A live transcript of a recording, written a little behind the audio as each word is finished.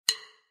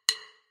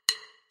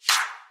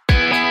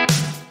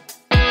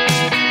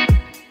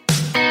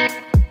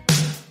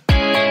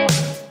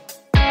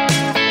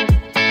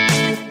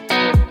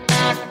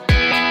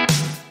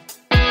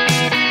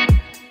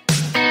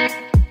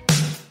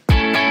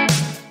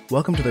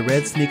Welcome to the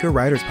Red Sneaker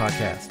Writers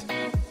Podcast.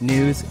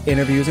 News,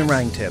 interviews, and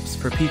writing tips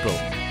for people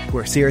who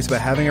are serious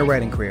about having a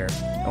writing career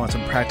and want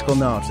some practical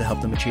knowledge to help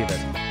them achieve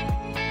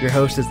it. Your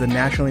host is the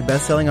nationally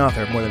best-selling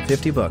author of more than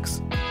 50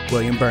 books,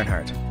 William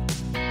Bernhardt.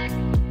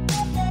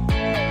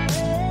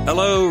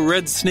 Hello,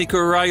 Red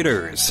Sneaker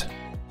Writers.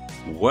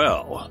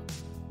 Well,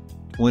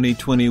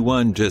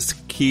 2021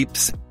 just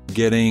keeps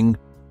getting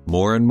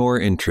more and more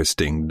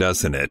interesting,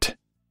 doesn't it?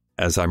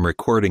 As I'm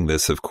recording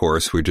this, of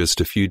course, we're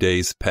just a few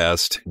days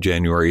past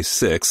January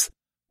 6th,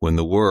 when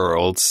the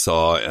world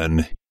saw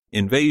an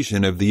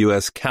invasion of the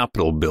U.S.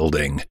 Capitol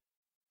building.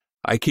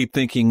 I keep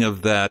thinking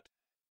of that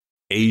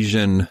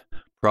Asian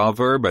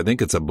proverb. I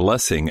think it's a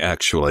blessing,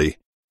 actually.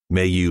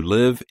 May you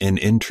live in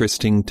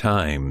interesting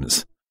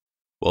times.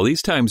 Well,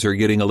 these times are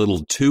getting a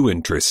little too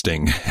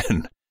interesting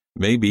and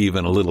maybe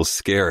even a little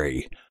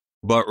scary.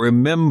 But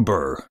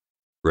remember,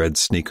 Red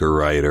Sneaker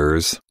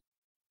Writers,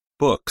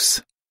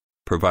 books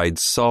provide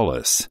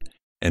solace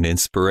and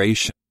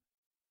inspiration.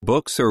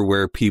 Books are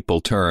where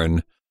people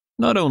turn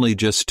not only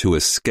just to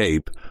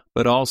escape,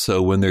 but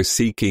also when they're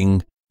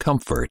seeking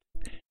comfort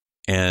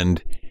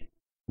and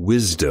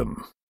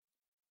wisdom.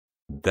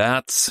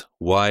 That's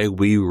why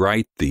we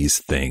write these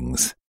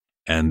things,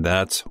 and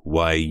that's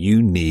why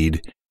you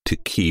need to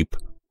keep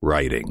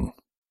writing.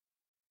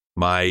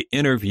 My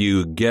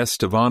interview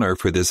guest of honor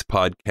for this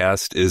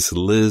podcast is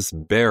Liz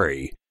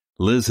Berry.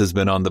 Liz has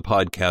been on the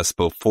podcast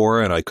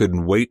before, and I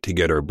couldn't wait to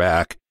get her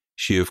back.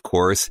 She, of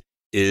course,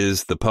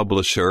 is the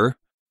publisher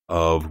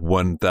of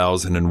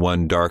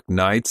 1001 Dark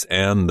Nights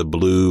and the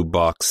Blue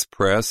Box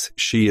Press.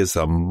 She is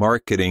a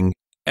marketing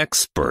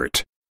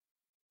expert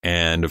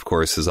and, of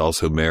course, is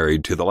also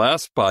married to the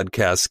last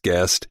podcast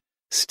guest,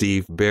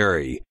 Steve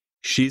Berry.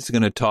 She's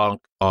going to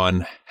talk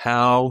on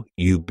how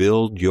you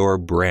build your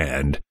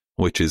brand,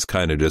 which is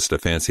kind of just a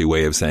fancy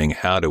way of saying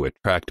how to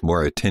attract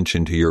more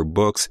attention to your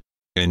books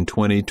in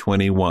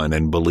 2021,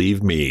 and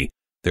believe me,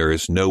 there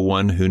is no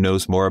one who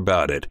knows more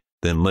about it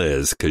than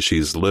Liz, because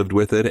she's lived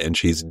with it and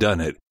she's done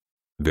it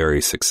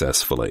very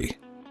successfully.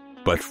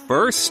 But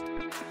first,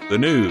 the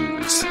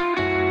news.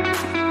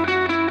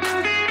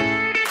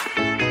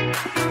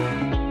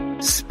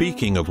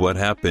 Speaking of what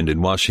happened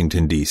in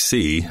Washington,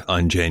 D.C.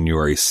 on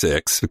January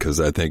 6th, because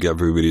I think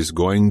everybody's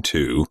going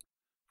to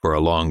for a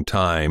long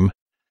time,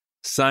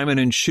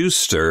 Simon &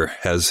 Schuster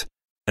has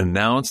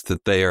announced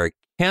that they are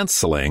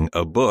canceling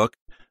a book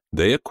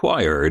they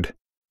acquired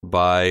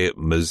by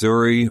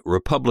Missouri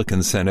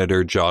Republican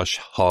Senator Josh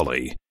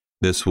Hawley.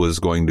 This was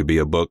going to be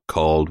a book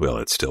called, well,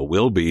 it still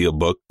will be, a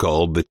book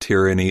called The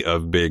Tyranny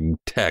of Big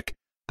Tech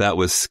that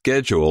was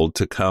scheduled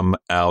to come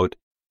out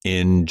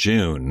in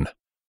June.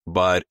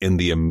 But in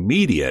the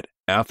immediate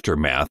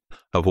aftermath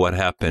of what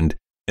happened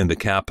in the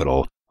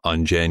Capitol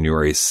on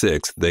January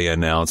 6th, they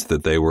announced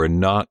that they were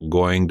not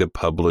going to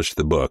publish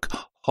the book.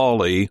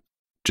 Hawley,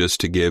 just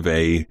to give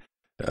a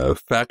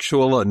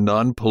factual and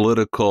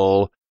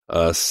non-political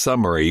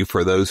summary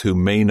for those who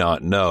may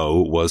not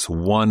know, was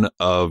one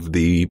of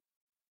the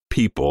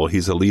people,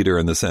 he's a leader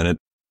in the Senate,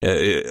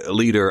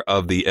 leader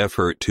of the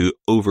effort to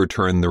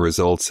overturn the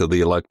results of the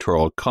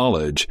Electoral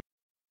College,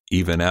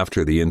 even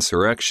after the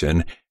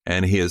insurrection,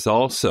 and he has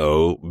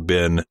also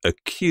been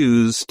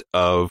accused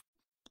of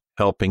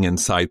helping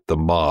incite the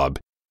mob.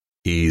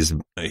 He's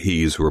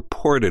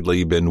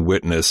reportedly been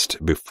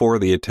witnessed before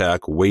the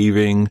attack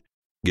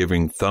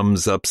giving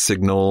thumbs up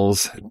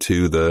signals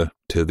to the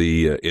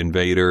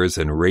invaders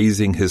and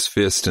raising his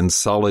fist in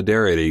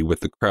solidarity with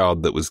the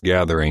crowd that was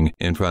gathering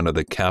in front of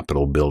the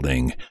Capitol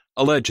building,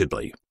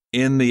 allegedly.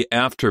 In the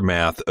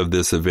aftermath of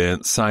this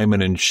event,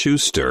 Simon &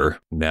 Schuster,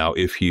 now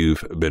if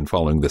you've been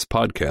following this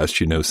podcast,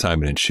 you know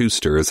Simon &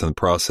 Schuster is in the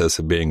process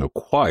of being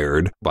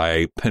acquired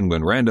by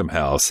Penguin Random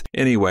House.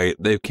 Anyway,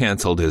 they've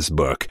canceled his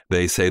book.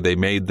 They say they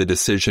made the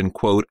decision,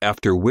 quote,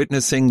 after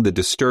witnessing the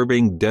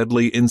disturbing,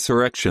 deadly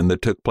insurrection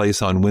that took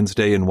place on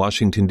Wednesday in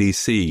Washington,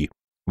 D.C.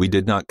 We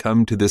did not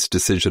come to this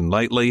decision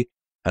lightly.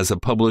 As a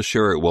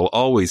publisher, it will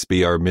always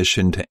be our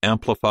mission to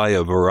amplify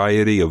a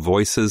variety of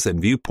voices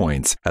and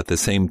viewpoints. At the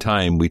same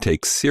time, we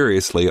take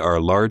seriously our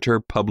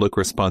larger public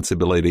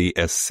responsibility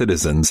as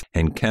citizens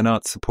and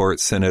cannot support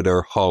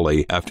Senator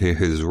Hawley after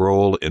his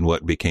role in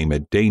what became a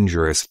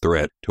dangerous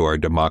threat to our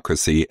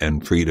democracy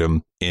and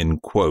freedom,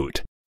 end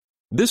quote.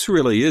 This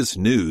really is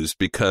news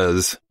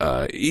because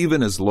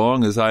even as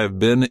long as I have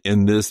been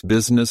in this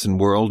business and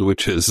world,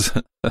 which is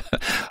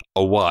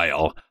a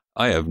while,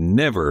 I have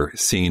never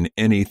seen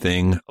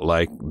anything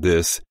like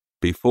this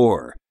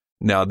before.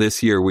 Now,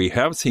 this year we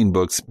have seen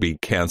books be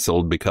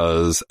canceled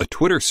because a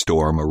Twitter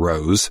storm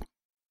arose,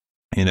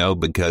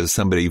 because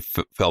somebody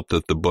felt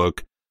that the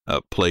book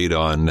played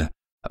on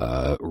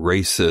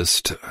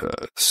racist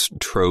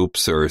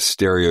tropes or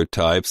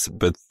stereotypes.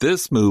 But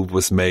this move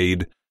was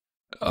made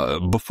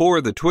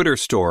before the Twitter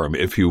storm,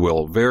 if you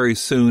will, very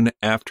soon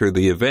after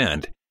the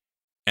event.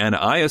 And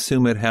I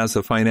assume it has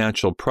a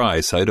financial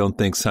price. I don't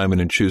think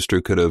Simon &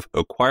 Schuster could have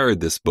acquired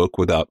this book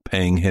without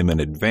paying him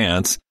in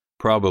advance,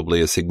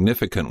 probably a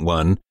significant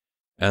one,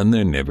 and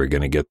they're never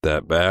going to get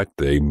that back.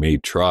 They may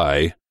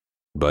try.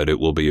 but it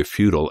will be a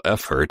futile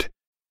effort.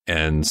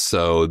 And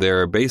so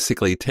they're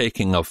basically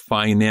taking a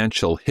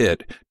financial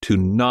hit to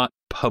not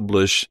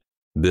publish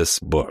this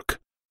book.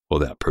 Will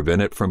that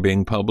prevent it from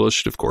being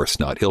published? Of course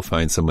not. He'll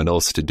find someone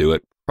else to do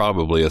it,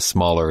 probably a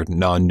smaller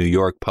non-New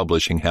York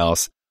publishing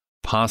house,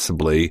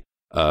 possibly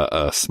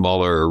a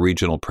smaller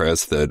regional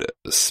press that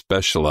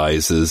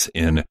specializes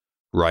in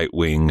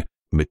right-wing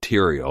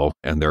material.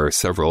 And there are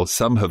several.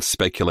 Some have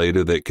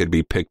speculated that it could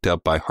be picked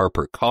up by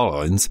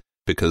HarperCollins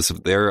because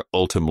they're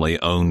ultimately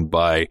owned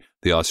by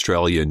the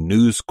Australian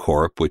News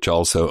Corp, which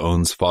also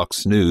owns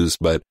Fox News.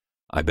 But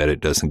I bet it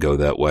doesn't go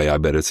that way. I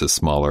bet it's a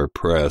smaller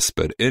press.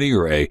 But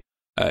anyway,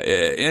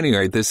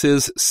 this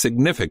is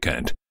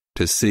significant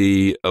to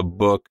see a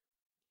book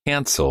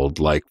canceled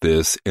like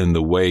this in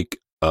the wake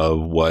of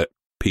what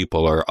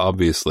people are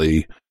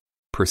obviously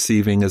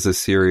perceiving as a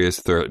serious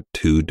threat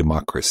to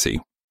democracy.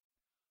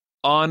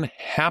 On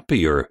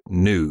happier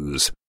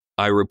news,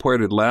 I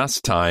reported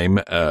last time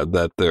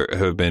that there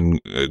have been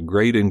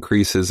great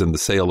increases in the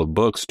sale of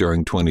books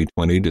during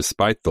 2020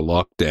 despite the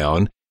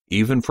lockdown,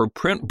 even for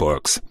print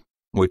books,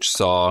 which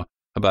saw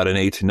about an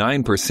 8 to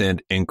 9%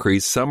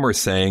 increase. Some are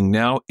saying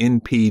now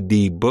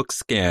NPD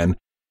BookScan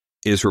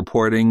is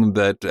reporting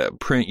that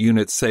print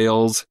unit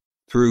sales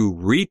through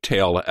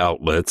retail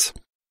outlets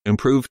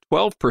improved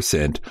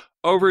 12%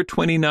 over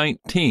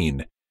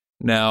 2019.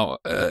 Now,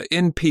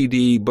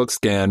 NPD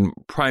BookScan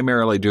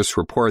primarily just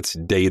reports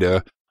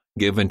data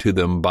given to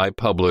them by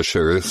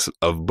publishers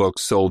of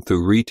books sold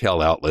through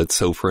retail outlets.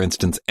 So, for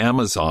instance,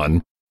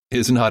 Amazon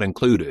is not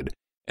included.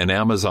 And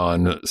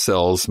Amazon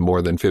sells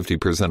more than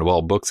 50% of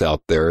all books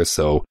out there,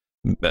 so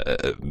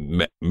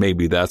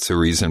maybe that's a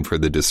reason for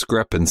the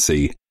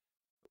discrepancy.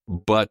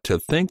 But to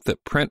think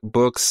that print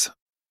books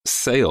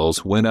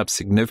sales went up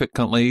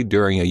significantly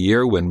during a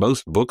year when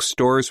most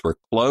bookstores were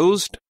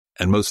closed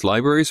and most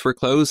libraries were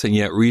closed, and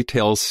yet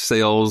retail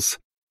sales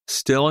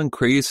still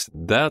increased,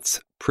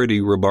 that's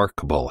pretty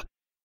remarkable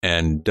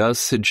and does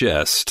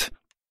suggest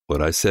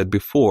what I said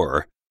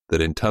before,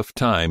 that in tough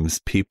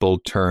times, people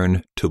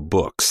turn to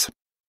books.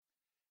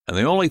 And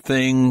the only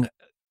thing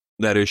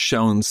that has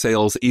shown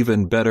sales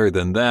even better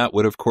than that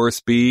would, of course,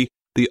 be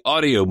the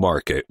audio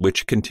market,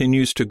 which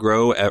continues to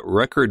grow at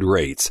record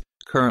rates.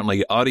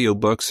 Currently,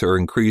 audiobooks are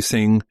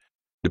increasing,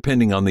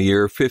 depending on the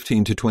year,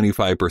 15 to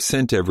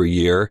 25% every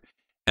year,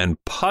 and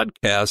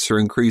podcasts are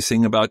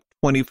increasing about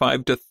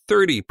 25 to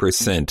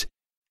 30%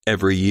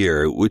 every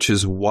year, which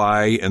is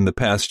why in the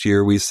past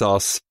year we saw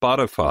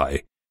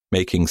Spotify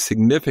making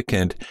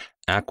significant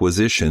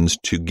acquisitions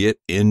to get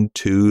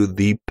into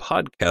the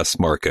podcast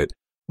market,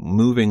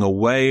 moving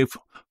away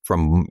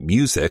from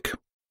music,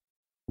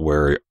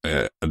 where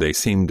they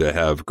seem to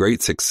have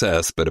great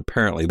success, but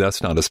apparently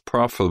that's not as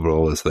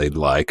profitable as they'd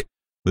like,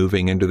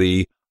 moving into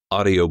the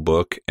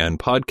audiobook and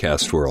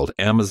podcast world.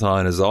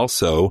 Amazon has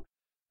also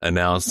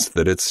announced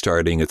that it's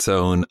starting its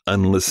own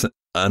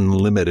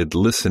unlimited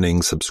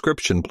listening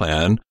subscription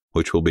plan,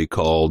 which will be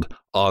called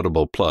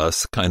Audible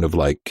Plus, kind of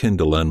like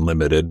Kindle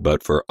Unlimited,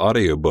 but for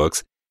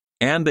audiobooks.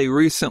 And they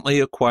recently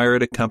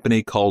acquired a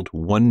company called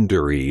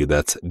Wondery,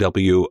 that's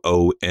Wondery,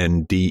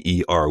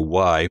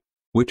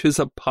 which is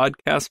a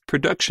podcast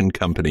production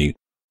company.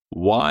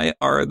 Why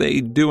are they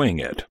doing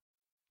it?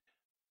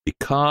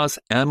 Because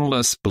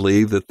analysts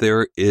believe that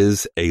there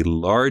is a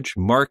large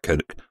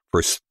market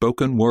for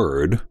spoken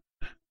word,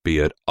 be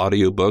it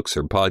audiobooks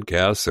or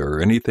podcasts or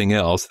anything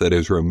else, that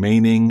is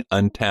remaining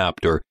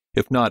untapped, or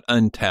if not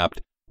untapped,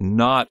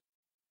 not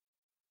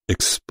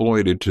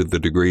exploited to the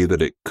degree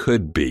that it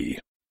could be.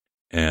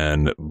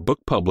 And book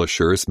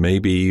publishers may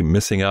be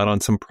missing out on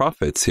some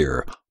profits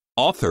here.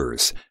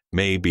 Authors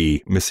may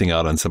be missing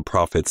out on some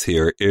profits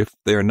here if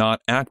they're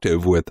not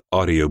active with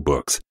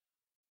audiobooks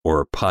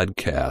or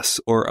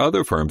podcasts or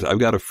other firms. I've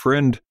got a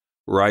friend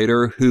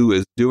writer who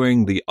is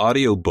doing the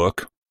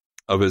audiobook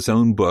of his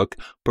own book,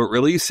 but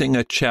releasing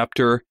a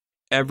chapter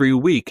every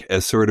week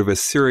as sort of a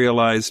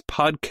serialized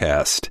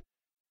podcast.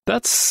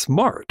 That's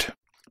smart.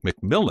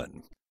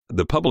 Macmillan,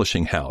 the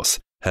publishing house,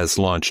 has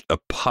launched a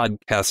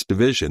podcast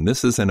division.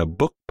 This isn't a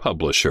book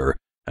publisher,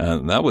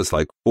 and that was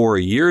like 4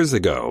 years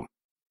ago.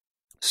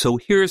 So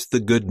here's the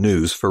good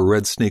news for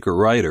Red Sneaker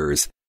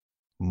writers: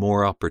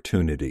 more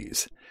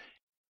opportunities.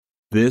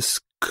 This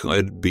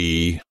could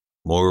be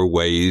more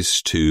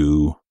ways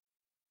to,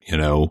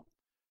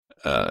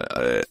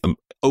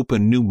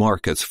 open new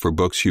markets for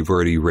books you've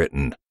already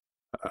written,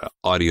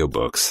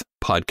 audiobooks,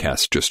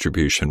 podcast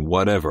distribution,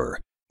 whatever.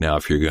 Now,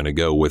 if you're going to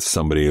go with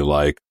somebody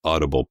like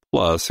Audible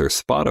Plus or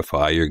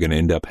Spotify, you're going to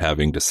end up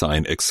having to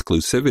sign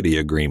exclusivity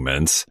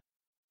agreements,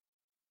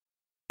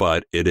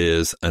 but it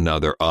is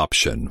another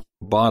option.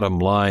 Bottom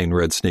line,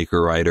 Red Sneaker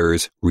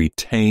writers,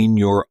 retain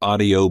your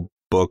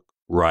audiobook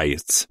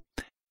rights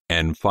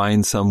and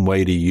find some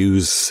way to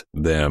use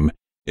them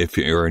if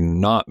you're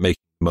not making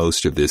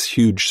most of this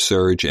huge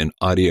surge in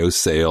audio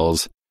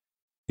sales.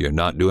 You're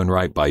not doing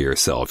right by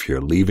yourself. You're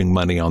leaving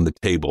money on the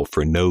table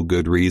for no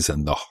good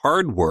reason. The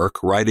hard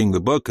work writing the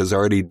book is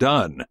already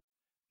done.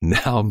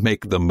 Now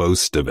make the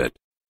most of it.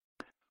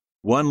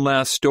 One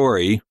last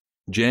story.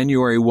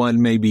 January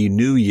 1 may be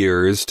New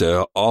Year's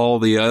to all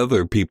the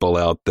other people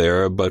out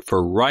there, but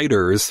for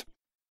writers,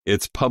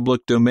 it's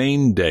Public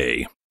Domain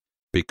Day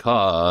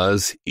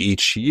because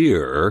each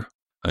year,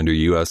 under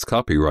U.S.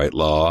 copyright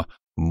law,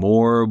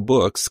 more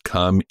books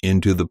come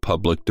into the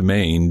public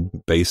domain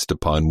based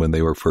upon when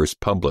they were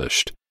first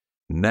published.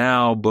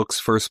 Now, books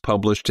first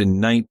published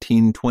in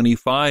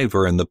 1925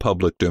 are in the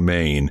public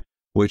domain,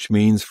 which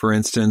means, for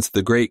instance,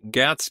 The Great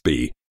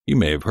Gatsby. You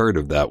may have heard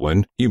of that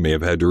one. You may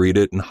have had to read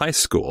it in high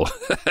school.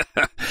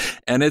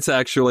 And it's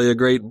actually a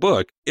great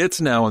book. It's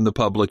now in the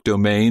public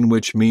domain,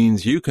 which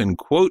means you can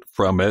quote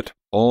from it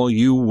all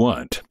you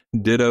want.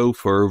 Ditto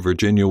for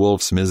Virginia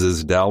Woolf's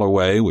Mrs.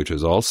 Dalloway, which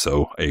is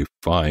also a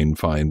fine,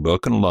 fine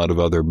book, and a lot of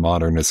other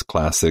modernist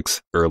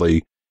classics,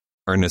 early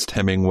Ernest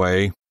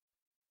Hemingway,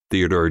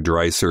 Theodore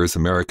Dreiser's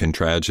American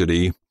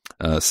Tragedy,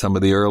 some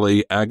of the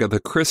early Agatha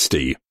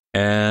Christie,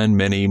 and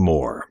many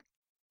more.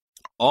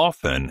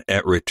 Often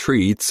at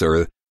retreats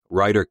or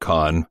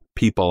WriterCon,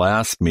 people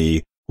ask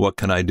me, what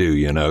can I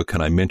do?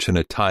 Can I mention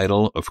a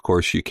title? Of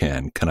course you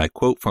can. Can I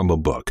quote from a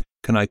book?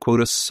 Can I quote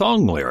a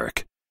song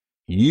lyric?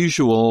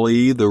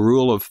 Usually, the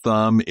rule of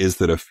thumb is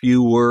that a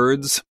few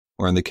words,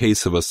 or in the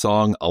case of a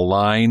song, a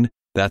line,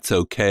 that's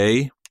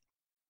okay. Of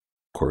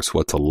course,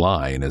 what's a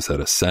line? Is that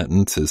a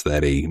sentence? Is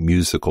that a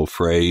musical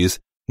phrase?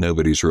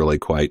 Nobody's really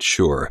quite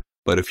sure.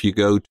 But if you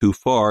go too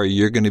far,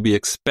 you're going to be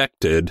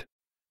expected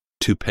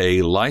to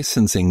pay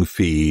licensing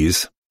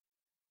fees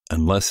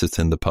unless it's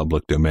in the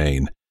public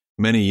domain.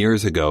 Many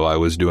years ago, I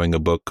was doing a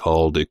book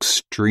called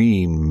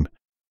Extreme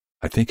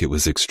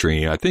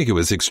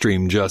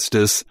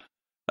Justice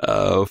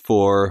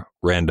for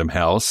Random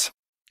House,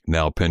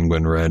 now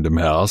Penguin Random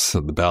House,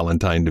 the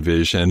Ballantine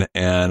Division,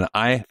 and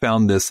I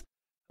found this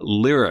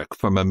lyric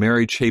from a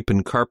Mary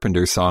Chapin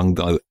Carpenter song.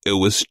 It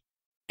was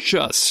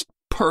just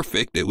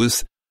perfect. It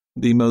was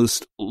the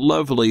most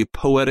lovely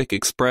poetic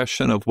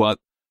expression of what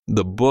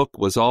the book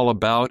was all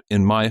about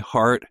in my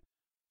heart.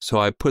 So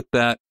I put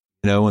that,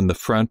 in the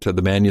front of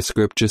the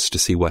manuscript just to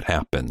see what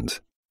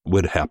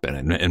would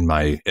happen. And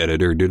my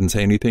editor didn't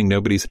say anything.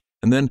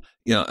 And then,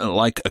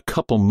 like a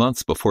couple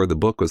months before the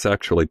book was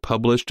actually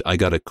published, I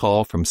got a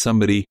call from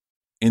somebody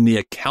in the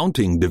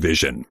accounting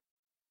division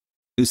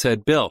who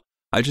said, Bill,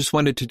 I just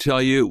wanted to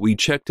tell you, we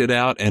checked it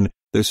out and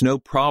there's no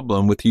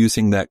problem with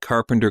using that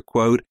Carpenter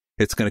quote.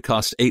 It's going to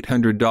cost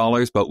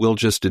 $800, but we'll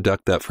just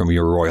deduct that from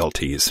your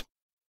royalties.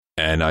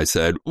 And I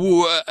said,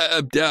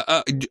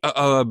 I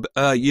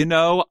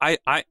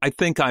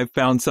think I've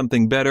found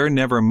something better.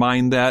 Never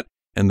mind that.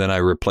 And then I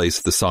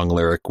replaced the song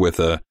lyric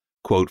with a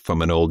quote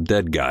from an old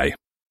dead guy.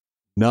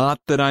 Not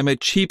that I'm a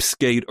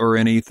cheapskate or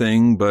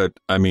anything, but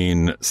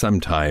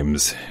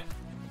sometimes,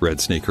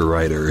 Red Sneaker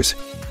writers,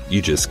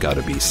 you just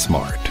gotta be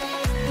smart.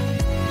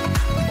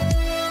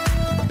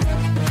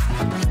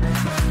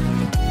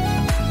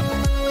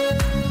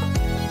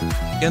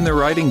 In the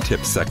writing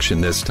tips section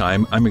this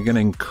time, I'm going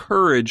to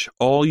encourage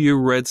all you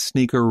Red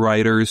Sneaker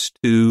writers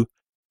to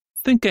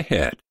think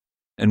ahead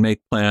and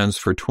make plans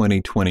for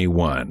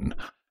 2021.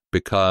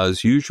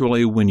 Because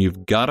usually when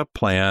you've got a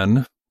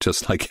plan,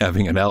 just like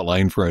having an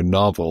outline for a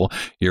novel,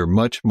 you're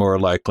much more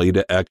likely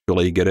to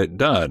actually get it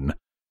done.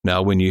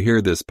 Now, when you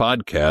hear this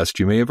podcast,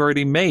 you may have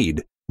already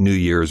made New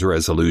Year's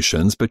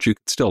resolutions, but you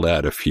could still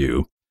add a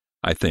few.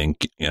 I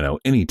think,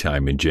 any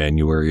time in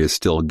January is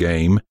still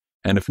game.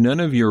 And if none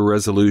of your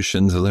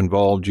resolutions have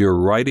involved your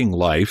writing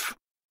life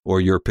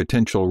or your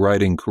potential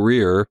writing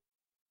career,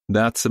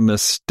 that's a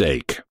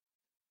mistake.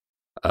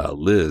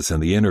 Liz,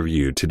 in the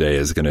interview today,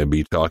 is going to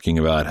be talking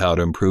about how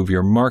to improve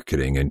your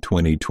marketing in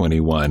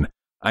 2021.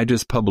 I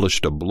just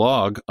published a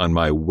blog on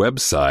my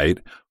website,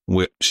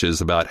 which is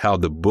about how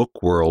the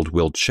book world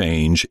will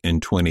change in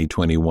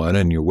 2021,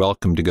 and you're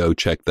welcome to go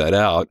check that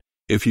out.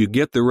 If you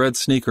get the Red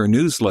Sneaker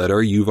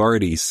newsletter, you've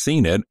already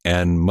seen it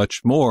and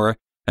much more.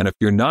 And if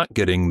you're not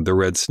getting the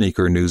Red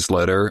Sneaker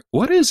newsletter,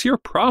 what is your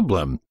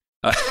problem?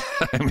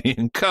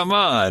 Come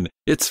on,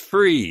 it's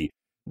free.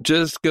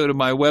 Just go to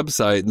my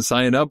website and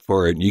sign up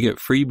for it. You get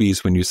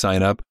freebies when you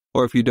sign up.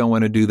 Or if you don't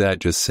want to do that,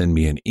 just send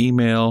me an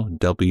email,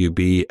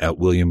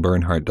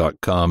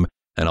 wb@williambernhardt.com,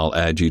 and I'll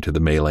add you to the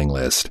mailing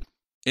list.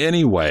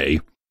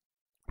 Anyway,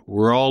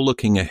 we're all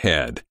looking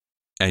ahead,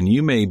 and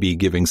you may be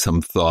giving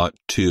some thought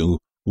to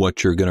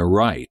what you're going to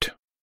write,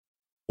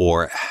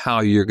 or how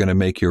you're going to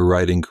make your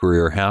writing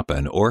career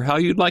happen, or how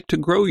you'd like to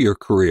grow your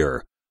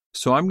career.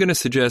 So I'm going to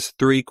suggest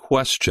 3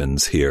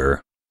 questions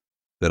here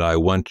that I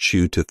want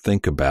you to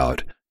think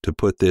about to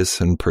put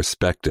this in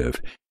perspective.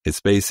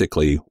 It's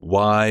basically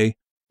why,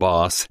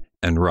 boss,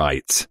 and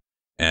rights.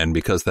 And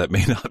because that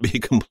may not be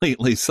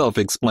completely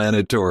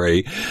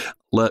self-explanatory,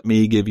 let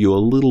me give you a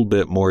little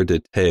bit more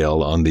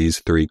detail on these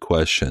 3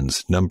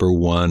 questions. Number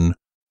 1,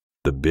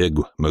 the big,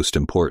 most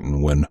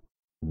important one,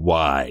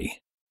 why?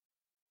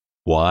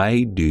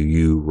 Why do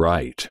you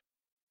write?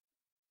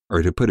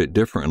 Or to put it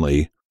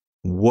differently,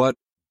 what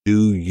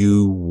do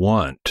you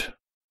want?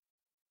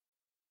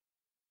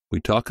 We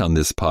talk on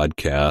this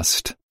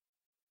podcast,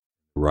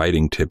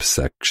 writing tips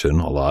section,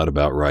 a lot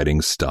about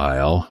writing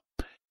style.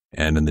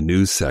 And in the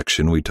news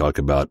section, we talk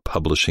about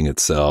publishing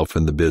itself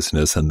and the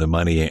business and the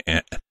money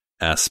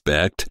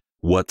aspect,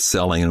 what's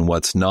selling and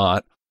what's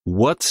not.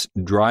 What's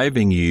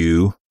driving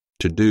you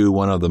to do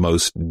one of the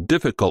most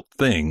difficult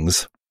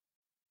things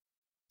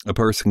a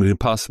person could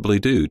possibly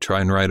do,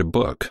 try and write a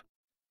book?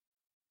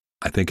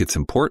 I think it's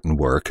important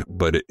work,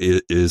 but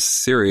it is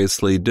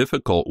seriously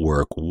difficult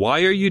work.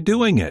 Why are you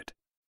doing it?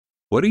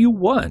 What do you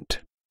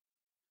want?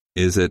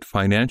 Is it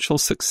financial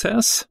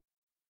success?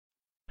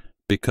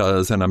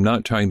 Because, and I'm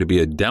not trying to be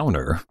a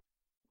downer,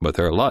 but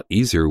there are a lot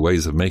easier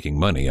ways of making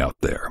money out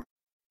there.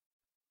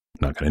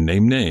 I'm not going to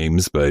name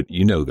names, but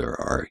you know there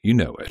are. You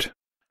know it.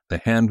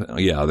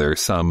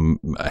 There's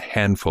a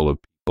handful of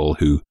people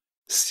who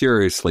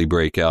seriously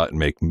break out and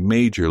make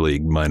major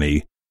league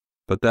money,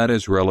 but that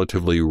is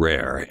relatively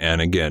rare. And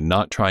again,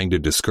 not trying to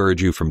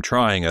discourage you from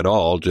trying at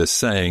all, just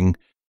saying,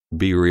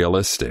 be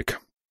realistic.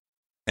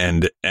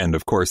 And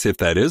of course, if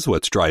that is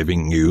what's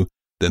driving you,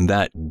 then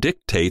that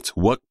dictates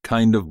what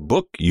kind of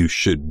book you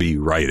should be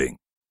writing.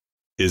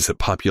 Is it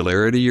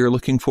popularity you're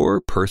looking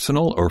for,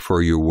 personal or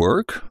for your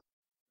work?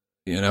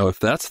 If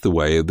that's the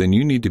way, then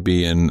you need to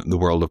be in the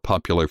world of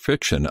popular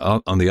fiction.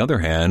 On the other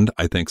hand,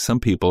 I think some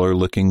people are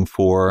looking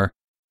for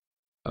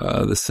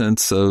the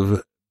sense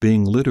of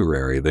being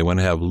literary. They want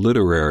to have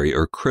literary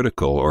or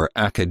critical or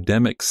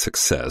academic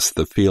success,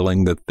 the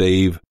feeling that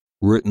they've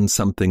written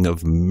something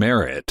of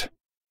merit,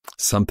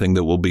 something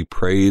that will be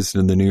praised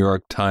in the New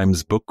York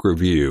Times book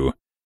review.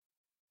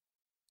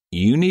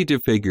 You need to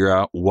figure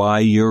out why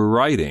you're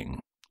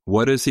writing.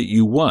 What is it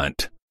you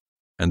want?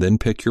 And then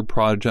pick your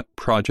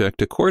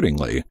project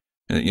accordingly.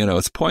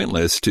 It's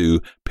pointless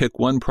to pick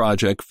one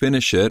project,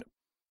 finish it,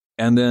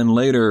 and then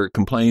later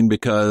complain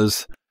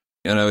because,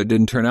 it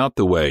didn't turn out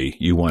the way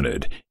you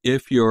wanted.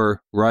 If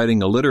you're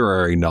writing a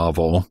literary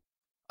novel,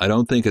 I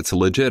don't think it's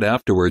legit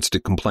afterwards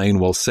to complain,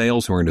 well,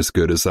 sales weren't as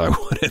good as I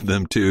wanted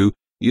them to.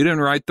 You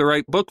didn't write the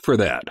right book for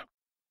that.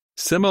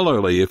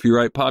 Similarly, if you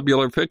write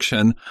popular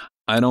fiction,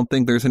 I don't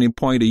think there's any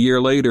point a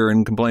year later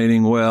in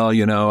complaining, well,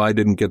 I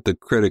didn't get the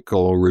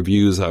critical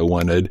reviews I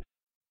wanted.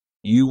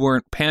 You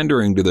weren't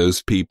pandering to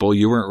those people.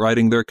 You weren't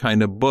writing their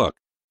kind of book.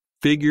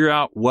 Figure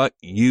out what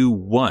you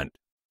want.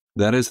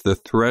 That is the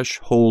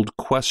threshold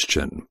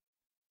question,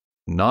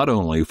 not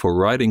only for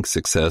writing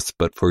success,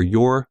 but for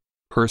your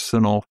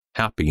personal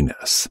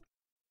happiness,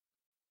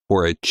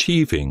 for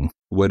achieving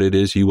what it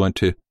is you want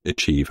to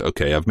achieve.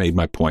 Okay, I've made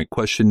my point.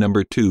 Question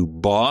number 2,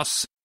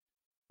 boss.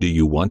 Do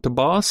you want a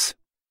boss?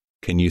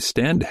 Can you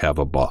stand to have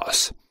a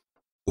boss?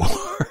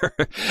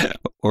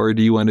 Or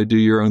do you want to do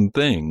your own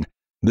thing?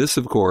 This,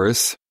 of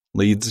course,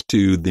 leads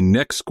to the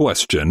next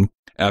question.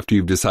 After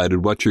you've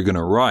decided what you're going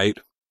to write,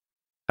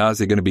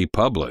 how's it going to be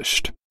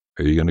published?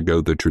 Are you going to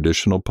go the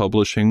traditional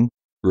publishing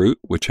route,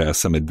 which has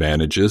some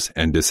advantages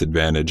and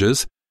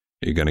disadvantages?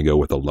 Are you going to go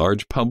with a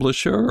large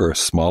publisher or a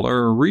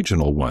smaller or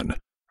regional one?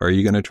 Or are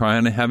you going to try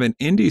and have an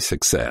indie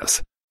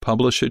success?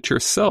 Publish it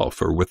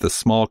yourself or with a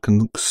small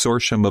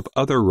consortium of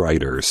other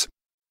writers?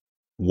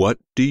 What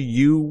do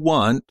you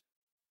want?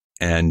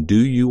 And do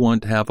you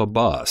want to have a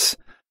boss?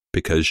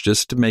 Because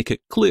just to make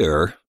it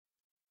clear,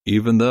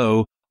 even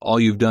though all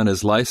you've done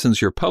is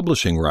license your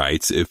publishing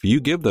rights, if you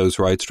give those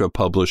rights to a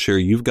publisher,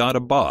 you've got a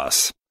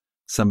boss,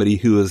 somebody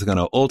who is going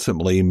to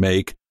ultimately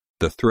make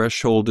the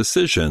threshold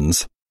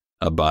decisions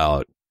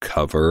about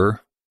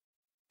cover,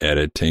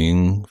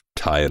 editing,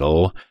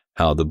 title,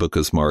 how the book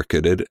is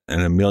marketed,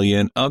 and a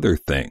million other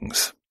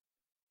things.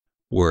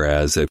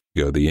 Whereas if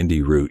you go the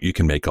indie route, you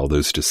can make all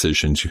those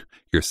decisions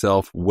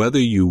yourself, whether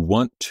you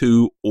want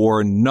to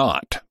or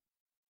not.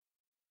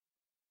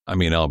 I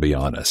mean, I'll be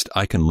honest,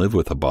 I can live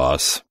with a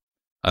boss.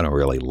 I don't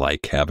really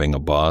like having a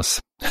boss.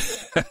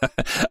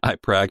 I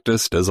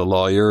practiced as a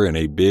lawyer in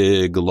a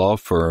big law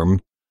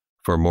firm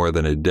for more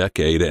than a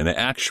decade and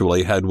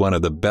actually had one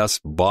of the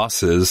best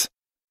bosses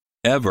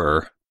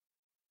ever.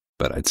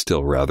 But I'd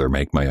still rather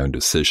make my own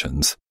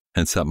decisions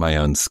and set my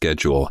own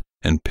schedule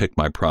and pick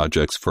my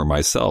projects for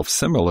myself.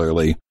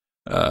 Similarly,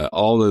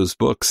 all those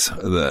books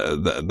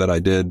that I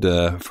did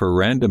for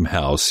Random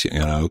House,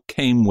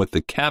 came with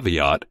the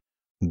caveat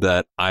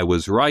that I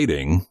was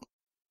writing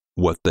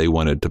what they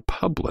wanted to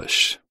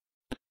publish.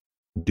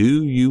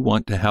 Do you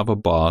want to have a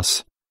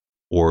boss,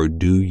 or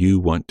do you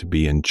want to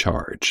be in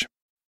charge?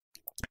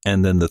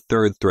 And then the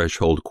third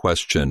threshold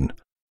question,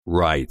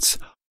 rights.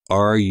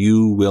 Are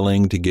you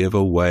willing to give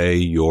away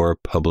your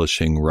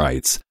publishing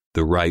rights,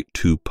 the right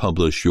to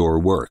publish your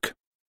work?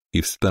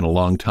 You've spent a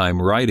long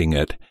time writing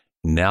it.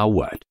 Now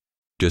what?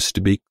 Just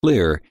to be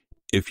clear,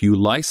 if you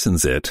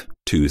license it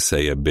to,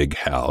 say, a big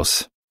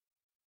house,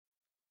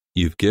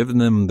 you've given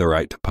them the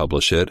right to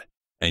publish it,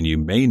 and you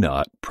may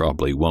not,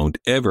 probably won't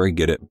ever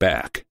get it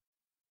back.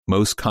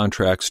 Most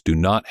contracts do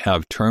not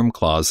have term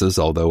clauses,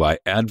 although I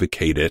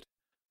advocate it,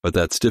 but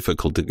that's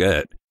difficult to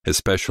get,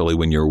 especially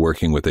when you're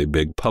working with a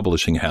big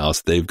publishing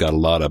house. They've got a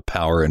lot of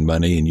power and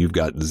money, and you've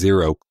got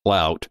zero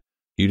clout.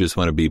 You just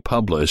want to be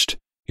published.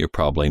 You're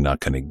probably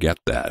not going to get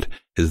that.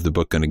 Is the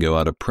book going to go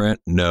out of print?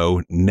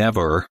 No,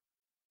 never,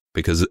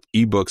 because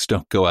ebooks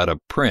don't go out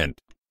of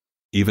print.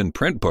 even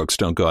print books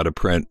don't go out of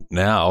print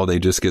now. They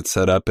just get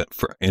set up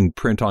in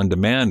print on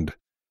demand,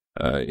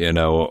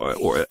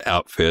 or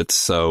outfits.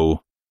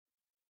 So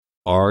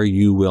are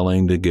you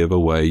willing to give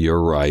away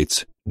your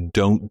rights?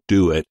 Don't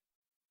do it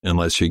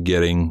unless you're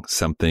getting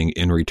something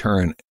in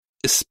return,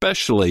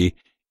 especially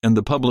in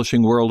the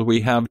publishing world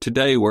we have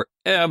today, where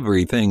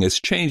everything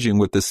is changing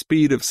with the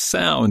speed of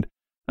sound.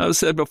 I've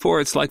said before,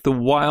 it's like the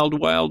wild,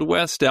 wild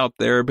west out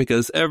there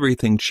because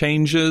everything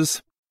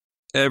changes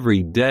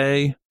every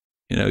day.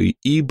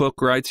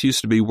 Ebook rights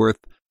used to be worth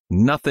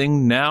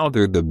nothing. Now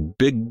they're the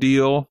big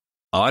deal.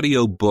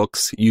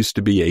 Audiobooks used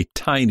to be a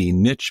tiny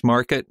niche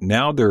market.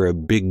 Now they're a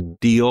big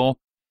deal.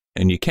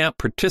 And you can't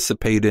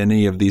participate in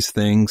any of these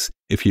things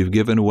if you've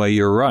given away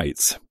your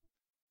rights.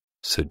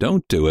 So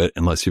don't do it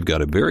unless you've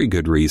got a very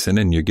good reason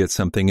and you get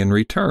something in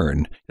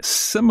return.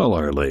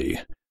 Similarly,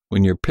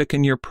 when you're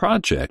picking your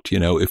project,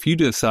 if you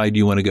decide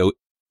you want to go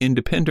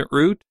independent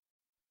route,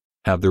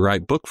 have the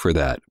right book for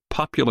that.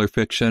 Popular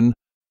fiction,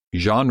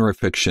 genre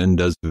fiction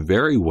does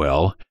very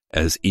well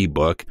as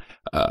ebook.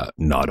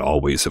 Not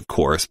always, of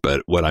course,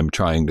 but what I'm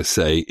trying to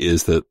say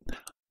is that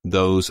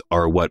those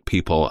are what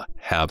people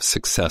have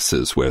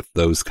successes with,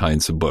 those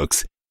kinds of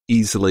books,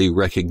 easily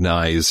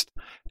recognized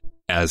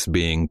as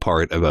being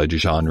part of a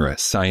genre,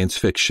 science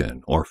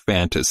fiction or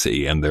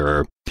fantasy. And there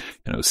are,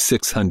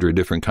 600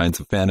 different kinds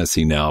of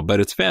fantasy now, but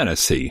it's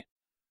fantasy.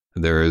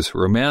 There's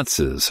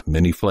romances,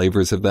 many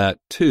flavors of that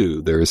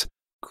too. There's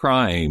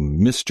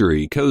crime,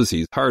 mystery,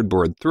 cozies,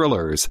 hardboard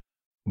thrillers.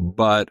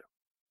 But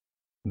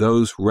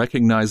those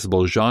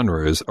recognizable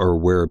genres are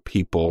where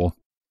people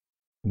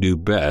do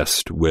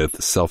best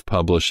with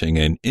self-publishing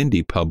and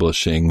indie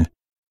publishing.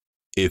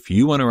 If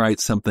you want to write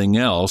something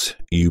else,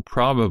 you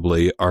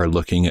probably are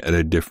looking at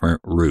a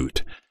different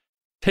route.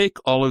 Take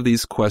all of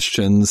these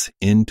questions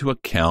into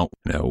account.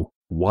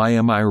 Why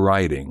am I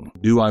writing?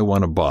 Do I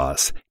want a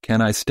boss?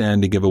 Can I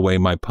stand to give away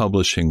my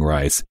publishing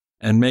rights?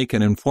 And make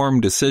an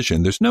informed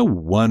decision. There's no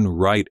one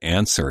right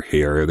answer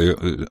here.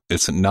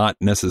 It's not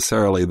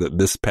necessarily that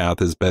this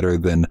path is better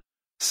than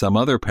some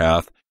other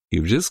path.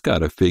 You've just got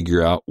to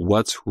figure out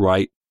what's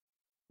right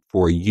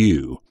for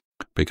you,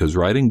 because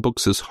writing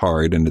books is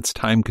hard and it's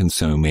time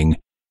consuming.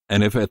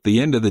 And if at the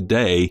end of the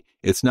day,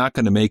 it's not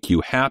going to make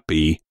you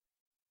happy,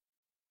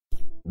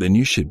 then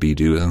you should be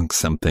doing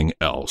something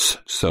else.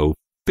 So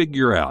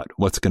figure out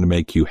what's going to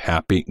make you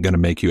happy,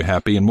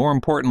 and more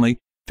importantly,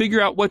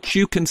 figure out what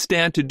you can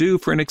stand to do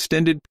for an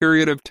extended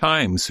period of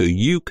time so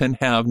you can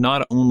have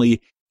not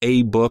only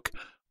a book,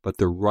 but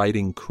the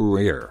writing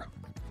career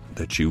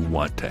that you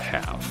want to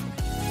have.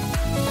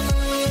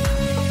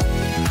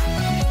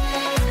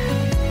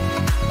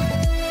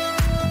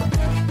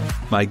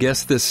 My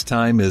guest this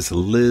time is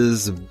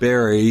Liz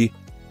Berry,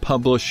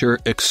 publisher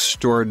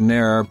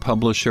extraordinaire,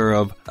 publisher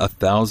of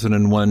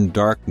 1001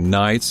 Dark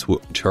Nights,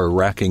 which are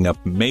racking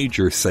up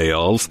major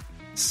sales.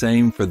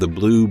 Same for the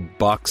Blue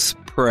Box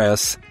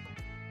Press.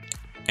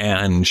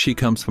 And she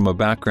comes from a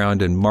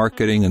background in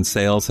marketing and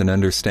sales and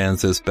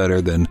understands this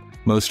better than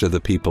most of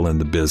the people in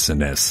the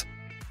business.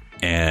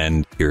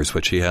 And here's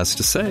what she has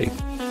to say.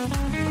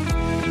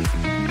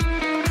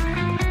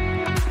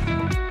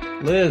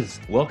 Liz,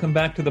 welcome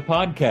back to the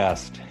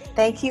podcast.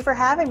 Thank you for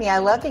having me. I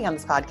love being on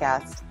this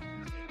podcast.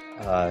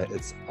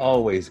 It's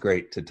always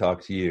great to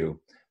talk to you.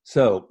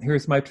 So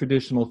here's my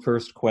traditional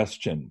first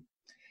question.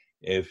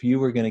 If you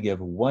were going to give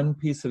one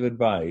piece of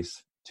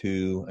advice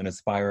to an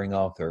aspiring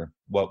author,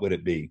 what would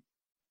it be?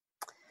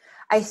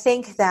 I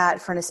think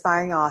that for an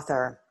aspiring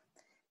author,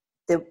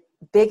 the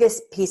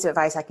biggest piece of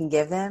advice I can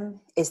give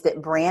them is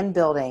that brand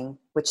building,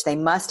 which they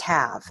must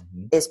have,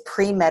 is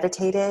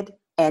premeditated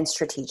and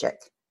strategic.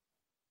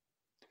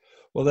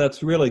 Well,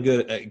 that's really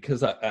good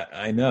because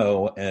I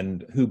know,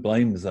 and who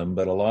blames them,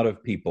 but a lot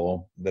of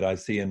people that I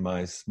see in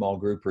my small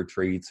group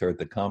retreats or at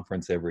the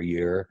conference every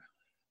year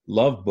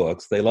love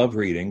books. They love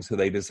reading. So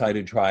they decide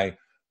to try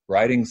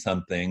writing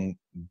something,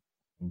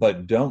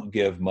 but don't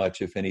give much,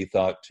 if any,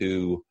 thought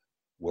to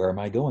where am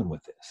I going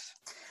with this?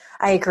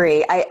 I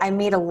agree. I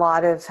meet a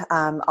lot of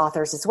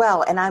authors as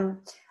well. And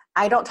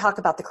I don't talk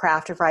about the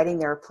craft of writing.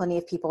 There are plenty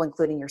of people,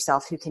 including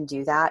yourself, who can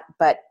do that.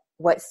 But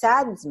what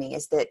saddens me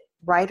is that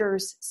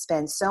writers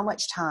spend so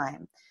much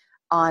time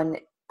on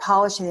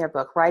polishing their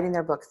book, writing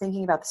their book,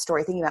 thinking about the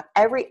story, thinking about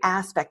every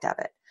aspect of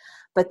it.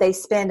 But they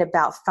spend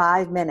about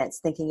 5 minutes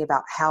thinking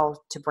about how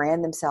to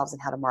brand themselves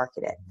and how to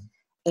market it.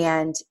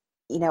 And,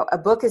 a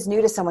book is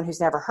new to someone who's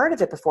never heard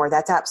of it before.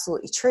 That's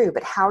absolutely true.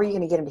 But how are you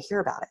going to get them to hear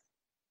about it?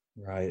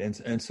 Right.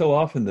 And so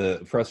often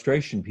the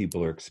frustration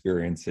people are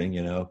experiencing,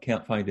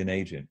 can't find an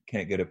agent,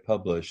 can't get it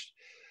published,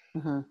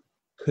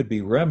 could be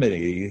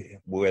remedied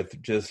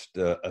with just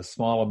a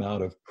small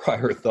amount of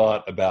prior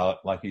thought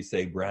about, like you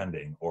say,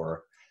 branding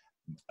or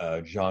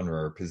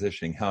genre or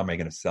positioning. How am I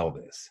going to sell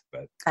this?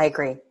 But I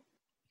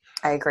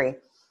agree.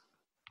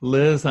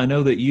 Liz, I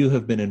know that you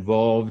have been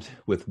involved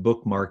with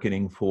book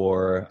marketing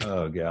for,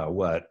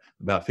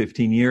 about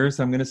 15 years,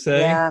 I'm going to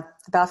say? Yeah,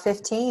 about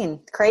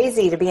 15.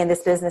 Crazy to be in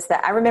this business.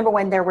 That I remember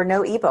when there were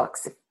no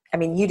ebooks. I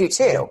mean, you do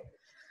too.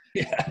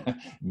 Yeah,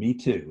 me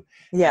too.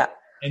 Yeah.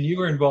 And you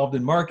were involved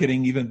in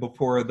marketing even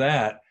before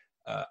that.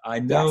 I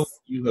know Yes.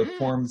 you have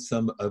formed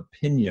some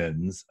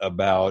opinions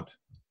about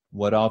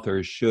what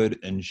authors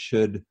should and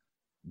should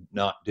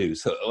not do.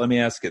 So let me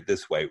ask it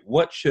this way.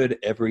 What should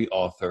every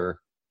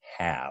author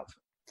have?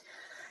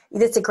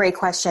 That's a great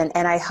question.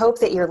 And I hope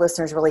that your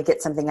listeners really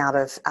get something out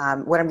of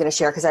what I'm going to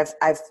share, because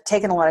I've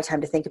taken a lot of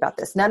time to think about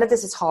this. None of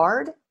this is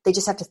hard. They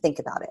just have to think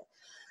about it.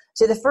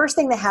 So the first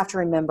thing they have to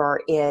remember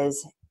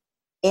is,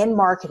 in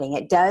marketing,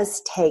 it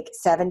does take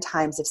 7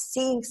 times of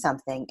seeing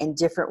something in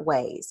different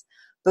ways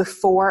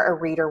before a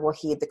reader will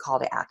heed the call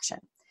to action.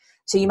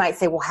 So you might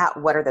say, well,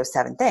 what are those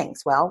 7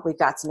 things? Well, we've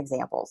got some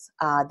examples.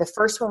 The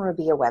first one would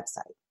be a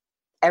website.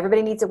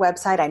 Everybody needs a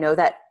website. I know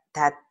that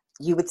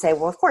you would say,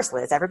 well, of course,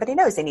 Liz, everybody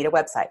knows they need a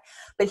website.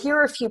 But here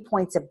are a few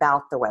points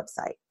about the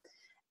website.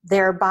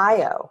 Their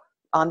bio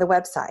on the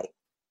website,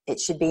 it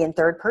should be in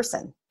third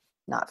person,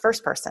 not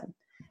first person.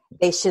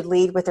 They should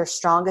lead with their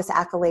strongest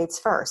accolades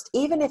first.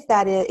 Even if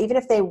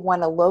they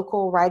won a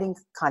local writing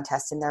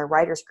contest in their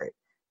writers group,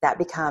 that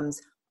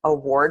becomes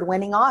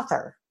award-winning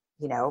author,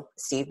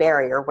 Steve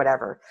Barry or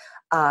whatever.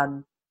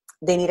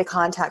 They need a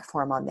contact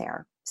form on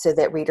there so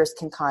that readers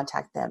can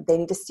contact them. They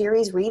need a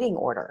series reading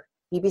order.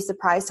 You'd be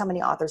surprised how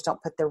many authors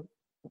don't put the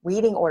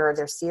reading order of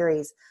their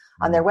series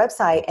on their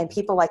website. And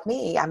people like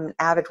me, I'm an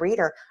avid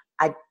reader,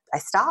 I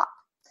stop.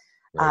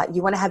 Right.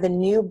 You want to have the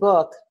new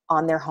book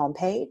on their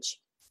homepage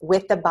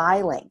with the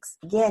buy links.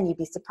 Again, you'd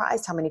be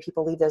surprised how many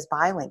people leave those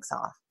buy links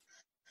off.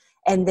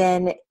 And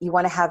then you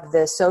want to have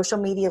the social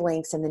media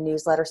links and the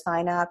newsletter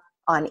sign up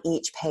on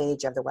each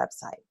page of the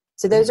website.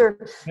 So those are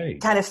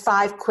kind of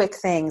 5 quick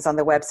things on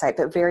the website,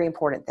 but very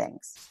important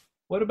things.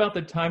 What about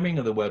the timing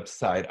of the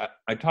website?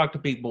 I talk to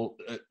people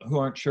who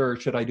aren't sure,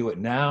 should I do it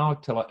now?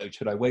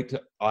 Should I wait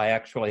till I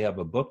actually have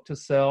a book to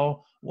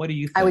sell? What do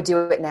you think? I would do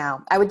it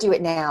now.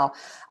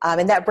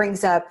 And that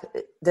brings up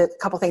the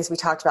couple things we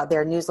talked about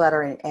there,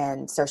 newsletter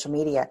and social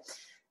media.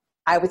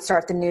 I would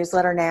start the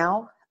newsletter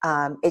now.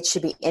 It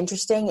should be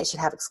interesting. It should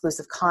have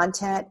exclusive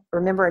content.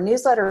 Remember, a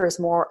newsletter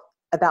is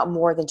about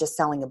more than just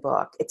selling a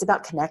book. It's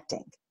about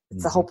connecting.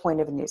 It's the whole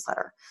point of a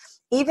newsletter.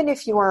 Even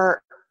if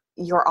your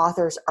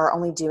authors are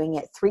only doing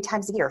it 3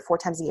 times a year, 4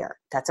 times a year,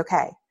 that's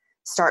okay.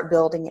 Start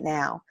building it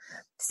now.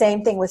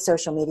 Same thing with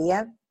social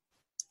media.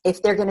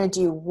 If they're going to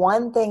do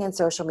one thing in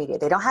social media,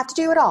 they don't have to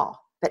do it all,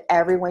 but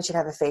everyone should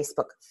have a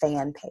Facebook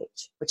fan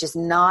page, which is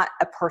not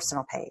a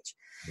personal page.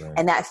 Right.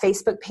 And that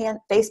Facebook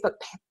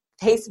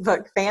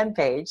fan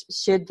page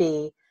should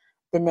be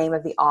the name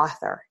of the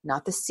author,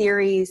 not the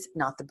series,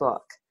 not the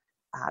book,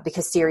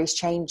 because series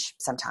change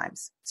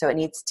sometimes. So it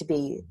needs to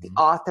be the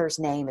author's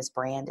name is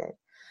branded.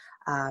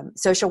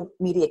 Social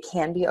media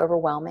can be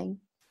overwhelming.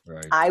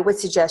 Right. I would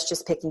suggest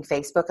just picking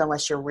Facebook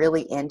unless you're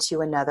really into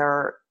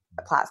another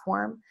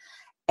platform.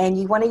 And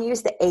you want to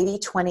use the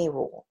 80-20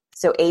 rule.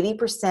 So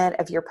 80%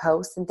 of your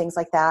posts and things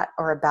like that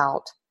are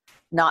about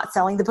not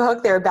selling the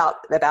book. They're about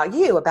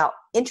you, about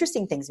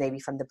interesting things maybe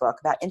from the book,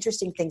 about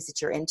interesting things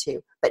that you're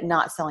into, but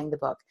not selling the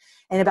book.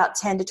 And about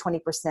 10 to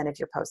 20% of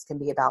your posts can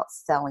be about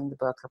selling the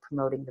book or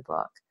promoting the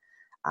book.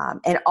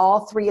 And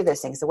all 3 of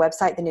those things, the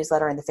website, the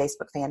newsletter, and the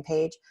Facebook fan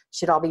page,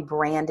 should all be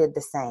branded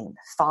the same.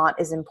 Font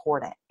is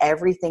important.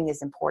 Everything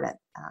is important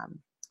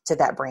to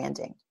that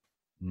branding.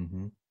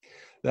 Mm-hmm.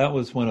 That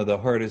was one of the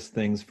hardest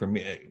things for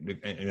me.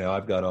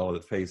 I've got all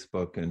of the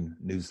Facebook and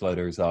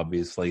newsletters,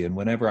 obviously. And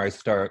whenever I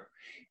start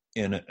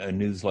in a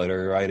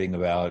newsletter writing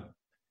about,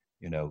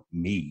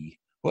 me,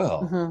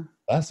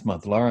 last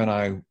month, Laura and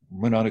I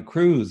went on a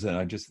cruise, and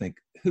I just think,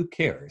 who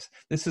cares?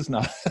 This is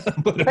not.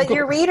 But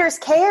your readers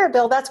care,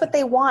 Bill. That's what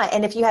they want.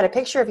 And if you had a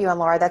picture of you and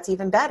Laura, that's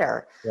even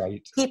better.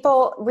 Right.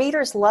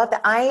 Readers love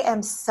that. I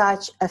am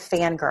such a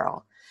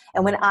fangirl.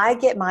 And when I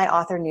get my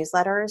author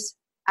newsletters,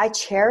 I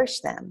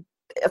cherish them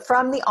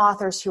from the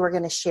authors who are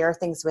going to share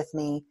things with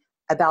me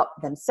about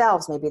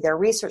themselves, maybe their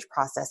research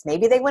process.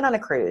 Maybe they went on a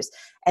cruise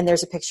and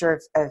there's a picture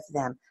of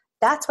them.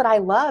 That's what I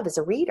love as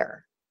a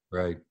reader.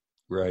 Right.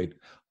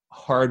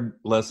 Hard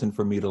lesson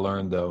for me to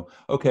learn, though.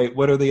 Okay,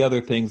 what are the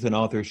other things an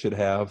author should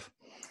have?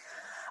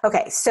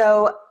 Okay,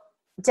 so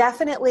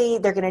definitely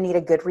they're going to need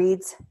a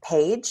Goodreads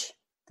page.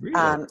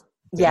 Really?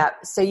 Yeah,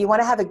 so you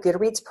want to have a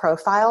Goodreads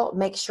profile.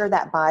 Make sure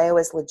that bio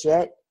is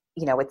legit.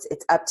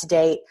 It's up to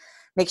date.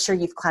 Make sure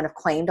you've kind of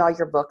claimed all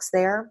your books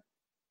there.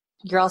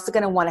 You're also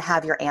going to want to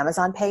have your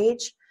Amazon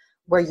page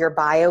where your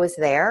bio is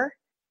there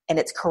and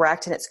it's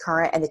correct and it's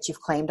current and that you've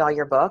claimed all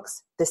your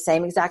books. The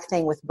same exact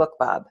thing with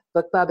BookBub.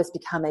 BookBub has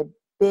become a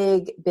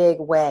big, big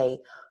way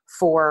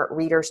for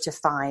readers to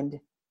find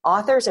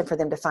authors and for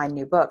them to find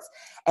new books.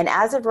 And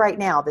as of right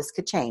now, this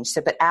could change.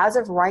 But as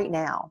of right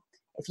now,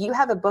 if you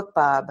have a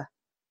BookBub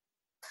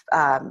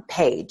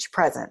page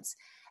presence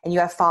and you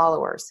have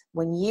followers,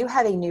 when you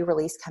have a new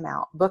release come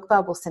out,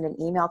 BookBub will send an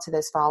email to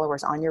those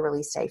followers on your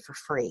release day for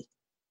free.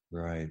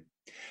 Right.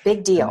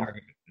 Big deal.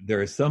 There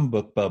are some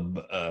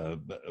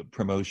BookBub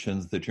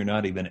promotions that you're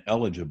not even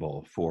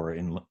eligible for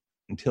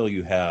until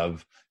you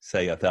have,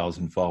 say,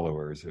 1,000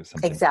 followers or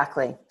something.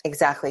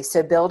 Exactly.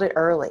 So build it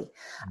early.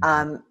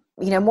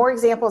 more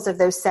examples of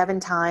those 7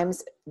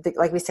 times.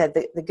 Like we said,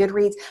 the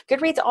Goodreads.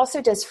 Goodreads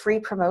also does free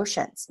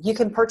promotions. You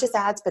can purchase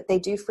ads, but they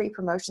do free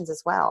promotions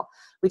as well.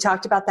 We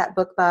talked about that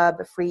BookBub,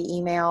 a free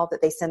email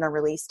that they send on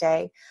release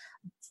day.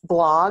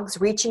 Blogs,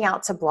 reaching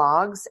out to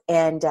blogs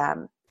and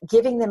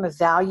giving them a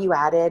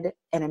value-added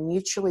and a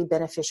mutually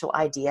beneficial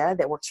idea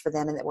that works for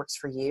them and that works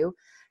for you.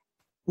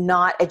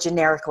 Not a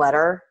generic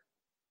letter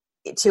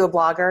to a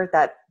blogger.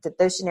 That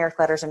those generic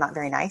letters are not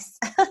very nice,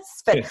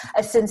 but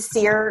a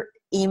sincere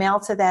email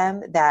to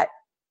them that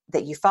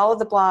you follow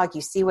the blog,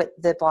 you see what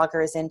the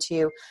blogger is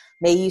into.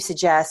 May you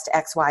suggest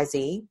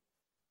XYZ.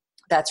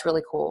 That's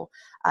really cool.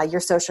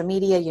 Your social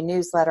media, your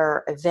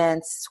newsletter,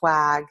 events,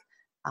 swag,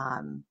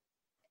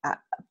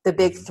 the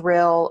Big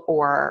Thrill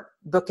or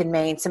Book and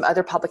Main, some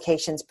other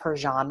publications per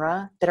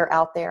genre that are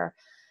out there.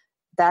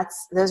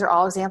 Those are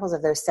all examples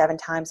of those 7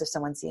 times of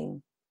someone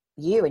seeing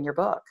you and your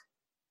book.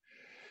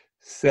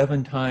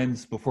 7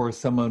 times before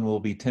someone will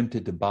be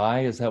tempted to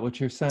buy. Is that what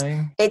you're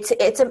saying?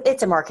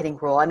 It's a marketing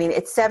rule. I mean,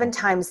 it's 7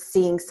 times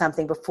seeing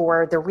something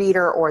before the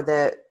reader or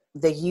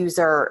the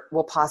user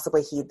will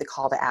possibly heed the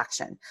call to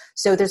action.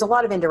 So there's a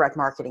lot of indirect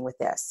marketing with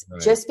this.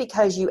 Right. Just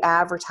because you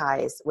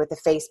advertise with a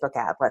Facebook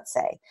ad, let's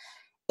say,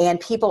 and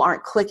people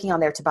aren't clicking on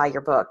there to buy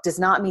your book, does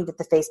not mean that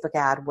the Facebook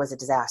ad was a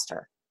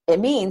disaster. It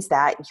means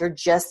that you're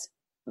just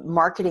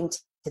marketing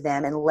to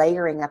them and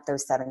layering up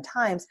those 7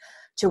 times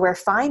to where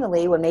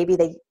finally, when maybe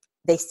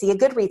they see a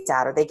Goodreads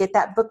ad or they get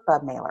that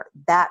BookBub mailer,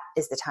 that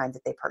is the time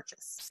that they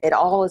purchase. It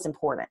all is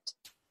important.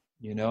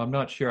 I'm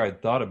not sure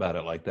I'd thought about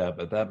it like that,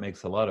 but that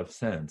makes a lot of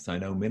sense. I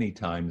know many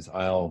times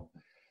I'll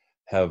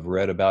have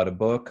read about a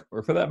book,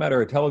 or for that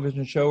matter, a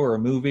television show or a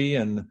movie,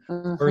 and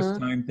first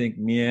time think,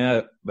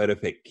 yeah, but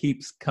if it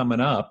keeps coming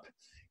up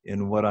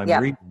in what I'm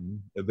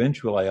reading,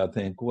 eventually I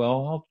think,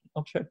 well,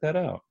 I'll check that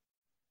out.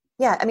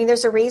 Yeah, I mean,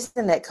 there's a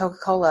reason that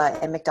Coca-Cola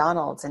and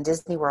McDonald's and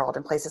Disney World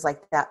and places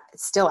like that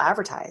still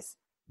advertise.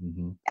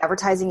 Mm-hmm.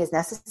 Advertising is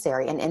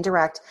necessary, and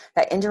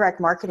that indirect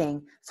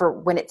marketing for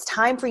when it's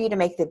time for you to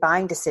make the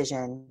buying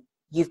decision.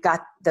 You've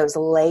got those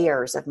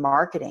layers of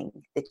marketing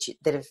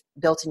that have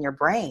built in your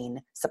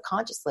brain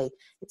subconsciously.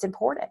 It's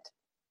important.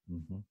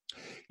 Mm-hmm.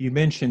 You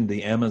mentioned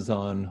the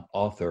Amazon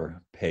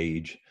author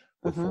page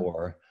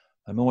before.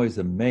 Mm-hmm. I'm always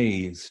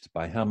amazed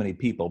by how many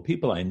people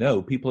I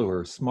know, people who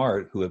are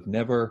smart, who have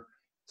never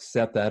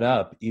set that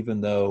up,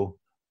 even though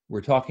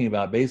we're talking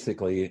about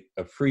basically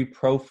a free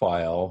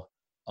profile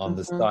on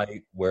the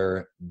site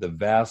where the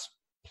vast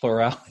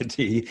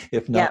plurality,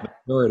 if not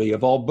majority,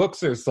 of all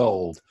books are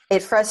sold.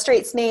 It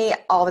frustrates me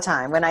all the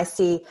time when I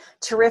see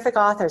terrific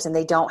authors and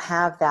they don't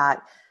have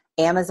that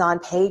Amazon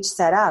page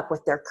set up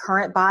with their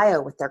current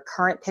bio, with their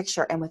current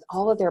picture, and with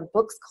all of their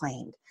books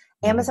claimed.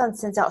 Amazon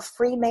sends out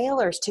free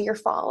mailers to your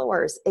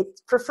followers.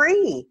 It's for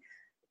free.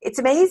 It's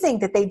amazing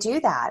that they do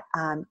that.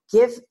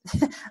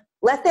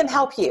 Let them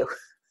help you.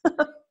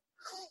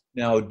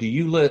 Now, would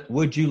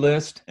you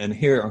list, and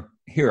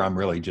here I'm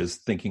really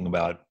just thinking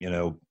about,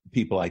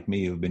 people like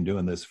me who've been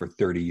doing this for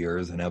 30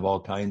 years and have all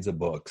kinds of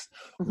books.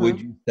 Mm-hmm. Would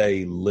you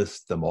say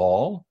list them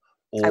all,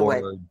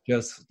 or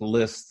just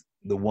list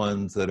the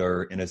ones that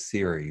are in a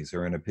series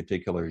or in a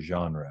particular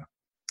genre?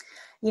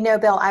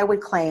 Bill, I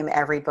would claim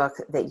every book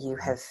that you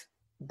have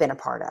been a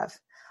part of.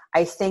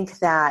 I think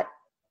that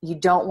you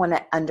don't want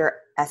to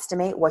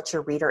underestimate what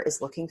your reader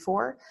is looking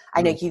for.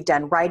 I know you've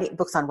done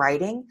books on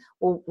writing.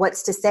 Well,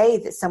 what's to say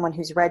that someone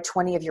who's read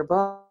 20 of your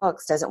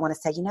books doesn't want to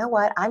say, you know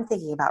what, I'm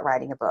thinking about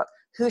writing a book.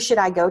 Who should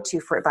I go to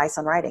for advice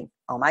on writing?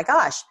 Oh my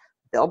gosh,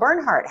 Bill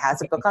Bernhardt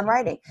has a book on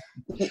writing.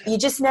 You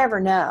just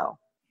never know.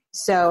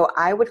 So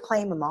I would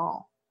claim them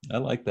all. I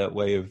like that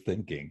way of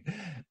thinking.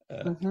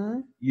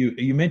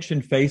 You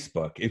mentioned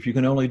Facebook. If you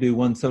can only do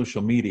one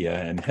social media,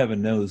 and heaven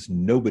knows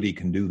nobody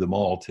can do them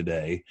all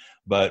today,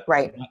 but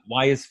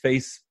why is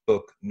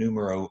Facebook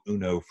numero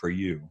uno for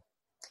you?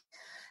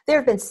 There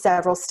have been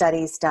several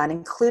studies done,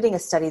 including a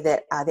study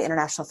that the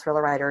International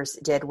Thriller Writers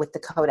did with the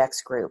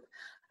Codex Group,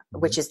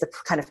 which is the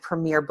kind of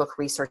premier book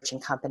researching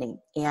company.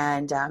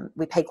 And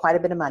we paid quite a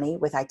bit of money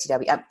with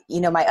ITW.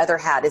 My other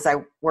hat is I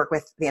work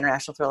with the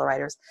International Thriller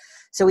Writers.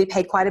 So we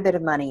paid quite a bit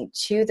of money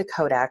to the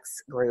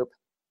Codex Group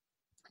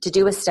to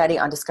do a study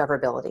on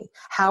discoverability.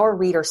 How are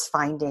readers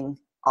finding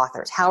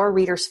authors? How are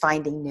readers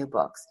finding new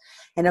books?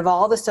 And of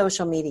all the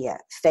social media,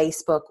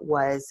 Facebook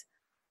was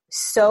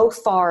so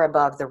far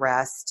above the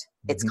rest,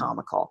 it's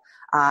comical.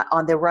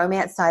 On the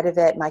romance side of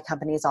it, my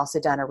company has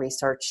also done a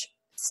research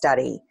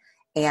study,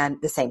 and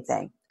the same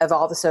thing. Of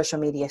all the social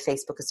media,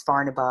 Facebook is far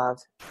and above.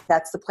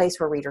 That's the place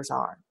where readers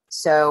are.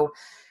 So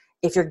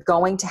if you're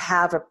going to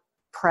have a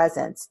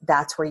presence,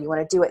 that's where you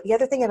want to do it. The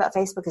other thing about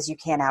Facebook is you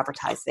can't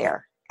advertise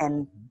there,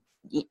 and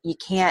you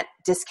can't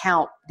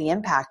discount the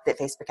impact that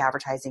Facebook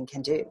advertising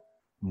can do.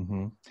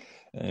 Mm-hmm.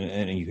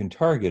 And you can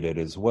target it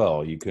as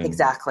well. You can pick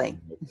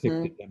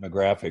the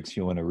demographics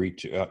you want to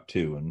reach up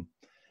to, and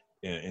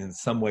in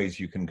some ways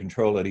you can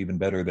control it even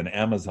better than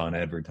Amazon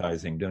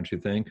advertising, don't you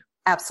think?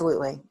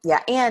 Absolutely.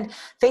 Yeah. And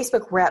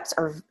Facebook reps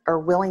are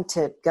willing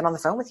to get on the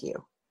phone with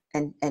you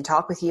and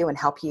talk with you and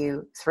help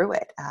you through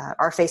it.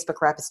 Our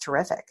Facebook rep is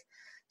terrific.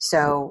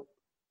 So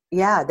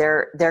yeah,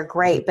 they're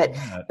great. But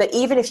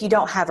even if you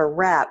don't have a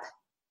rep,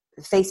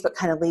 Facebook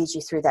kind of leads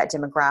you through that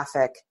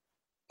demographic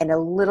in a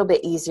little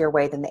bit easier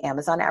way than the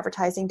Amazon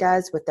advertising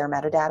does with their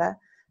metadata.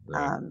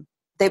 Right.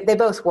 They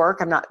both work.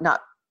 I'm not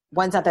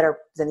one's not better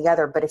than the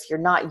other, but if you're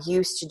not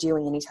used to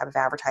doing any type of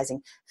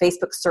advertising,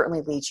 Facebook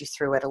certainly leads you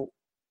through it a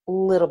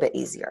little bit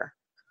easier.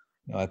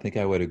 No, I think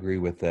I would agree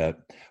with that.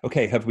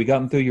 Okay, have we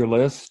gotten through your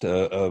list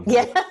of?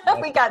 Yeah,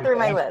 we got through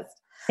my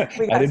list. I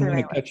didn't want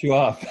to cut you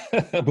off.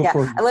 Yeah.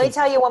 Let me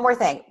tell you one more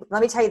thing.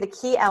 Let me tell you the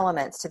key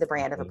elements to the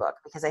brand of a book,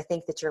 because I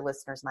think that your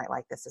listeners might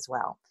like this as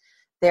well.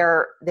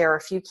 There are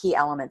a few key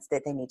elements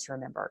that they need to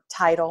remember: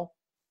 title,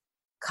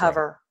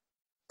 cover,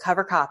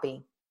 cover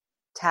copy,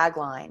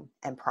 tagline,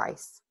 and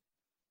price.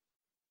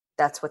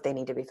 That's what they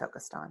need to be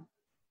focused on.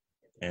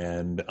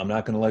 And I'm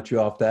not going to let you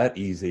off that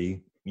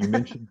easy. You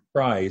mentioned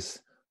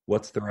price.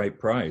 What's the right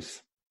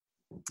price?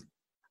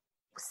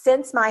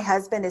 Since my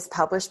husband is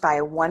published by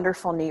a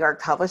wonderful New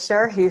York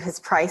publisher who has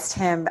priced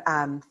him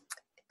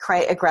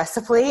quite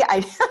aggressively,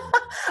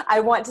 I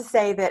want to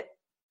say that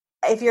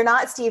if you're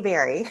not Steve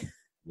Berry,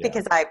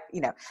 because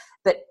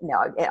but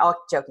no, all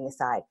joking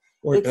aside.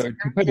 Or to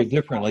put it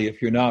differently,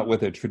 if you're not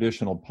with a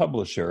traditional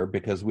publisher,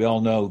 because we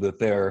all know that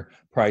they're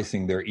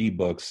pricing their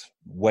ebooks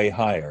way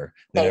higher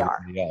than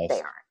everybody else. They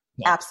are.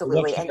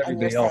 Absolutely. And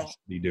you're saying,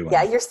 be doing?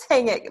 Yeah, you're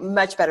saying it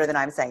much better than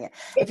I'm saying it.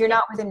 If you're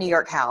not with a New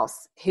York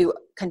house who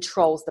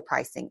controls the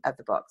pricing of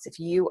the books, if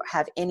you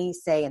have any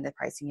say in the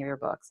pricing of your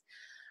books,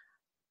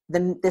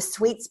 the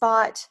sweet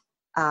spot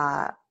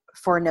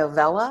for a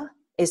novella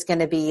is going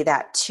to be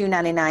that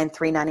 $2.99,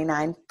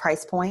 $3.99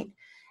 price point.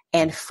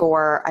 And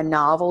for a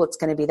novel, it's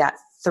going to be that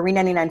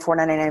 $3.99,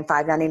 $4.99,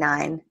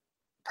 $5.99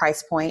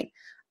 price point.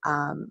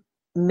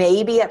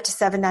 Maybe up to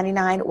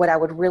 $7.99. What I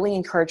would really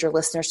encourage your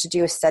listeners to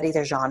do is study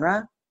their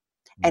genre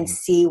and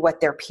see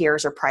what their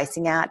peers are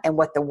pricing at and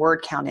what the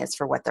word count is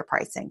for what they're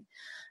pricing.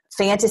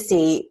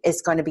 Fantasy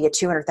is going to be a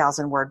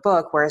 200,000 word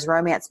book, whereas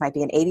romance might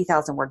be an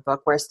 80,000 word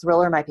book, whereas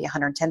thriller might be a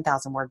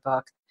 110,000 word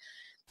book.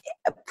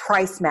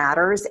 Price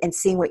matters, and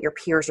seeing what your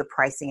peers are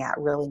pricing at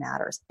really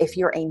matters. If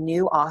you're a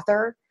new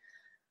author,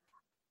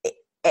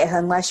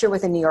 unless you're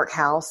with a New York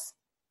house,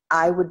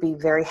 I would be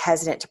very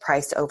hesitant to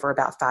price over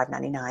about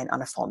 $5.99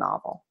 on a full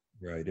novel.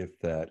 Right, if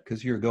that,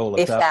 because your goal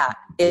is yeah.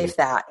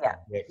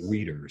 Get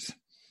readers.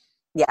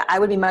 Yeah, I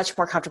would be much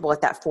more comfortable at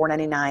that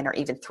 $4.99 or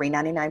even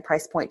 $3.99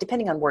 price point,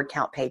 depending on word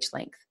count, page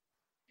length.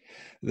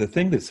 The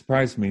thing that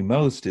surprised me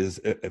most is,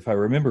 if I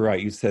remember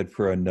right, you said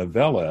for a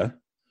novella,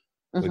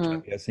 which I'm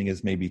guessing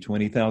is maybe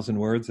 20,000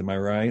 words. Am I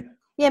right?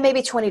 Yeah,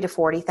 maybe 20 to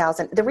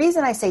 40,000. The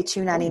reason I say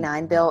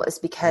 $2.99, Bill, is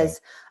because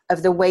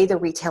of the way the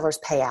retailers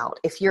pay out.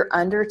 If you're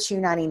under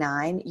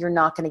 $2.99, you're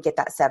not going to get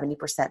that 70%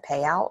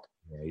 payout.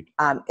 Right.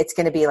 It's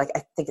going to be like,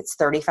 I think it's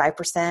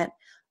 35%,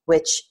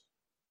 which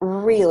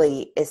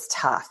really is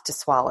tough to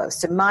swallow.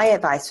 So my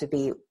advice would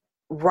be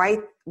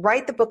write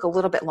the book a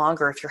little bit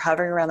longer. If you're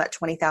hovering around that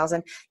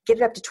 20,000, get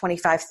it up to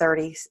 25,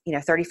 30,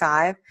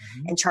 35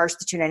 and charge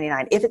the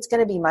 $2.99. If it's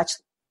going to be much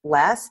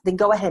less, then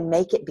go ahead and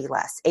make it be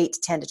less, 8 to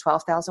 10 to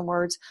 12,000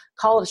 words.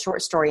 Call it a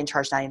short story and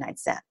charge 99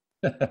 cents.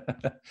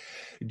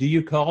 Do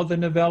you call the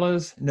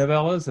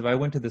novellas? If I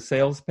went to the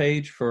sales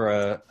page for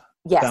a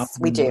Yes,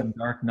 we do.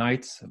 Dark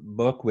Nights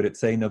book, would it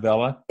say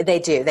novella? They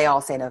do. They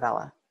all say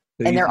novella.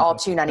 So and they're all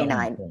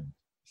 $2.99.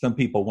 Some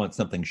people want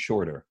something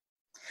shorter.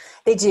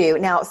 They do.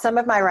 Now, some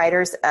of my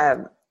writers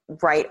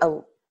write a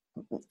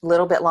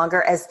little bit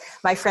longer. As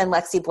my friend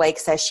Lexi Blake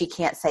says, she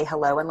can't say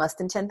hello in less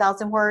than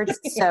 10,000 words.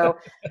 So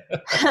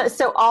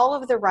all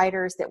of the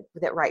writers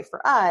that write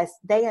for us,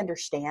 they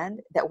understand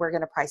that we're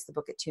going to price the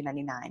book at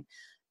 $2.99.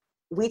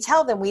 We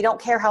tell them we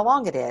don't care how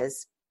long it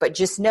is, but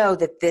just know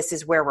that this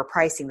is where we're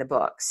pricing the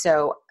book.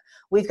 So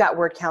we've got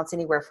word counts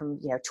anywhere from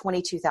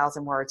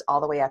 22,000 words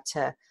all the way up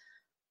to,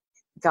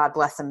 God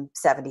bless them,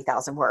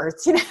 70,000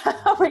 words,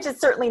 which is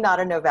certainly not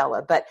a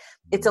novella, but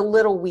it's a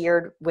little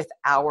weird with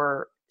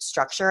our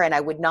structure. And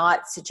I would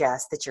not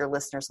suggest that your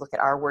listeners look at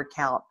our word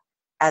count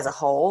as a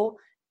whole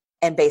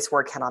and base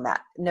word count on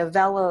that.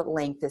 Novella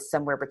length is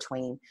somewhere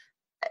between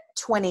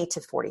 20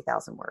 to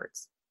 40,000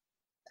 words,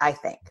 I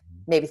think.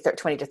 Maybe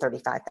 20 to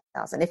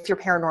 35,000. If you're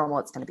paranormal,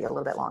 it's going to be a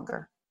little bit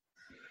longer.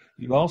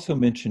 You also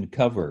mentioned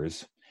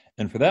covers.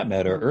 And for that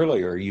matter,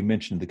 earlier you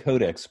mentioned the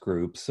Codex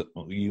groups.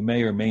 You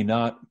may or may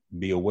not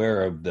be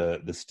aware of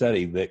the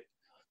study that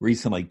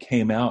recently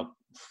came out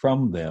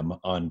from them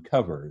on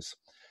covers.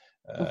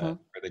 Where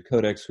the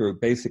Codex group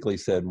basically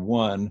said,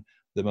 one,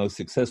 the most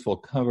successful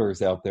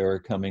covers out there are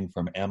coming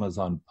from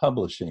Amazon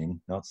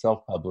Publishing, not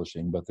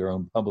self-publishing, but their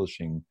own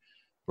publishing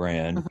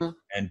brand.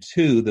 And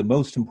two, the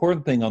most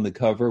important thing on the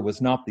cover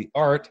was not the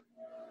art,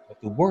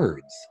 but the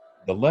words,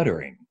 the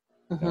lettering,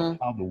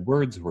 how the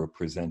words were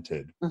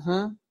presented.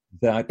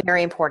 That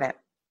very important.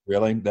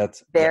 Really?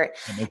 That's very.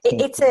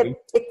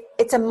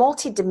 It's a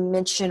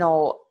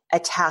multi-dimensional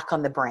attack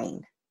on the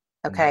brain.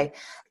 Okay,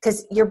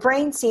 because your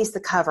brain sees the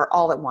cover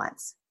all at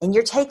once, and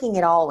you're taking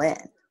it all in.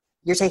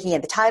 You're taking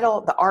in the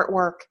title, the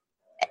artwork,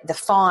 the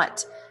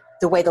font,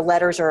 the way the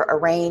letters are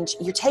arranged,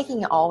 you're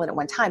taking it all in at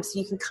one time. So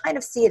you can kind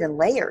of see it in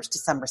layers to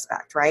some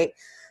respect, right?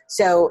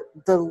 So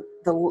the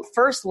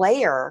first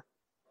layer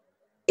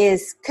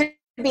could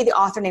be the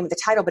author name of the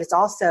title, but it's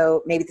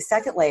also maybe the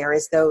second layer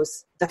is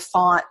the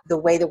font, the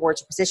way the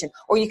words are positioned,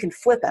 or you can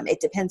flip them. It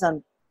depends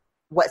on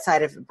what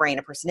side of the brain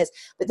a person is.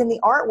 But then the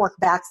artwork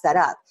backs that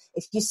up.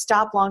 If you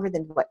stop longer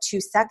than 2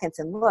 seconds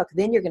and look,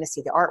 then you're going to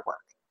see the artwork.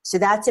 So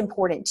that's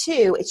important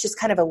too. It's just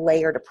kind of a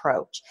layered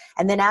approach.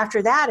 And then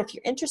after that, if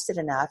you're interested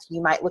enough,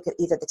 you might look at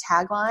either the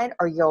tagline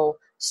or you'll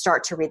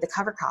start to read the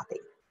cover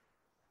copy.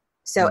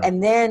 So,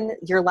 and then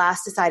your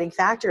last deciding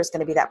factor is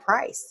going to be that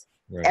price.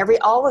 Right.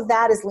 All of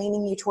that is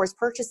leaning you towards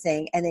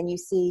purchasing. And then you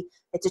see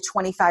it's a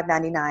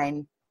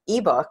 $25.99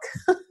 ebook.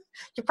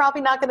 You're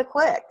probably not going to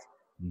click.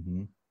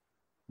 Mm-hmm.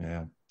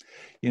 Yeah.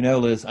 You know,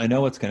 Liz, I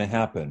know what's going to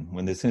happen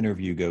when this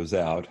interview goes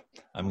out.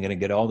 I'm going to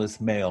get all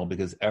this mail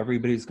because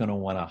everybody's going to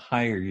want to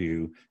hire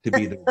you to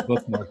be the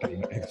book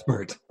marketing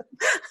expert.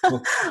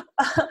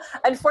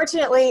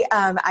 Unfortunately,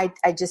 I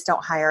just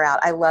don't hire out.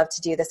 I love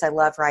to do this. I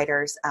love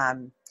writers.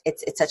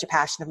 It's such a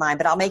passion of mine,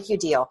 but I'll make you a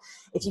deal.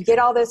 If you get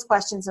all those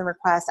questions and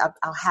requests, I'll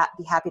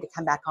be happy to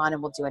come back on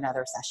and we'll do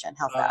another session.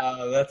 How's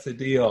that? That's a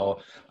deal.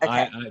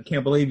 Okay. I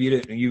can't believe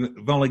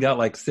you've only got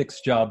like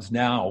 6 jobs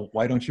now.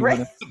 Why don't you want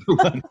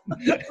another one?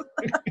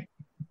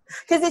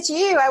 Because it's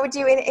you. I would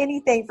do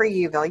anything for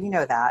you, Bill. You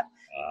know that.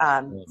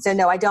 So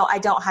no, I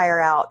don't hire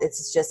out.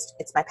 It's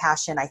my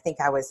passion. I think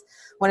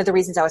one of the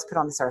reasons I was put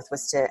on this earth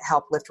was to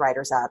help lift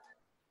writers up.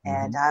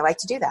 And I like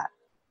to do that.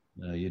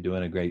 You're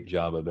doing a great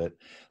job of it.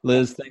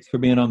 Liz, thanks for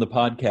being on the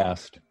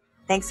podcast.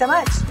 Thanks so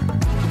much.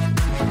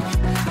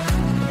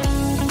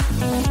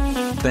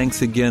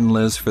 Thanks again,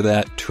 Liz, for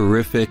that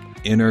terrific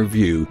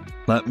interview.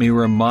 Let me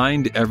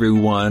remind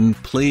everyone,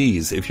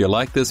 please, if you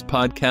like this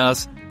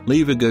podcast,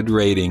 leave a good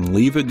rating,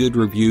 leave a good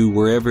review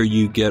wherever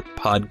you get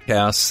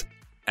podcasts,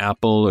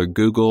 Apple or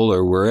Google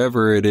or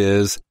wherever it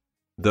is.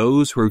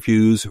 Those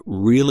reviews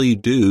really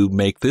do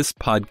make this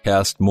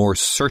podcast more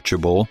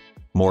searchable,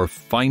 more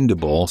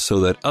findable,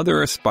 so that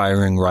other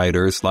aspiring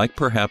writers, like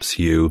perhaps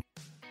you,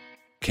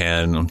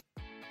 can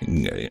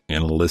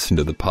listen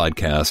to the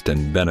podcast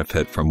and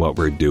benefit from what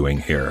we're doing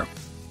here.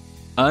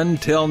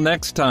 Until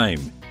next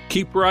time,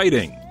 keep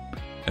writing.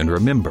 And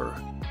remember,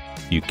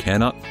 you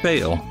cannot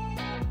fail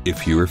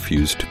if you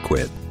refuse to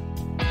quit.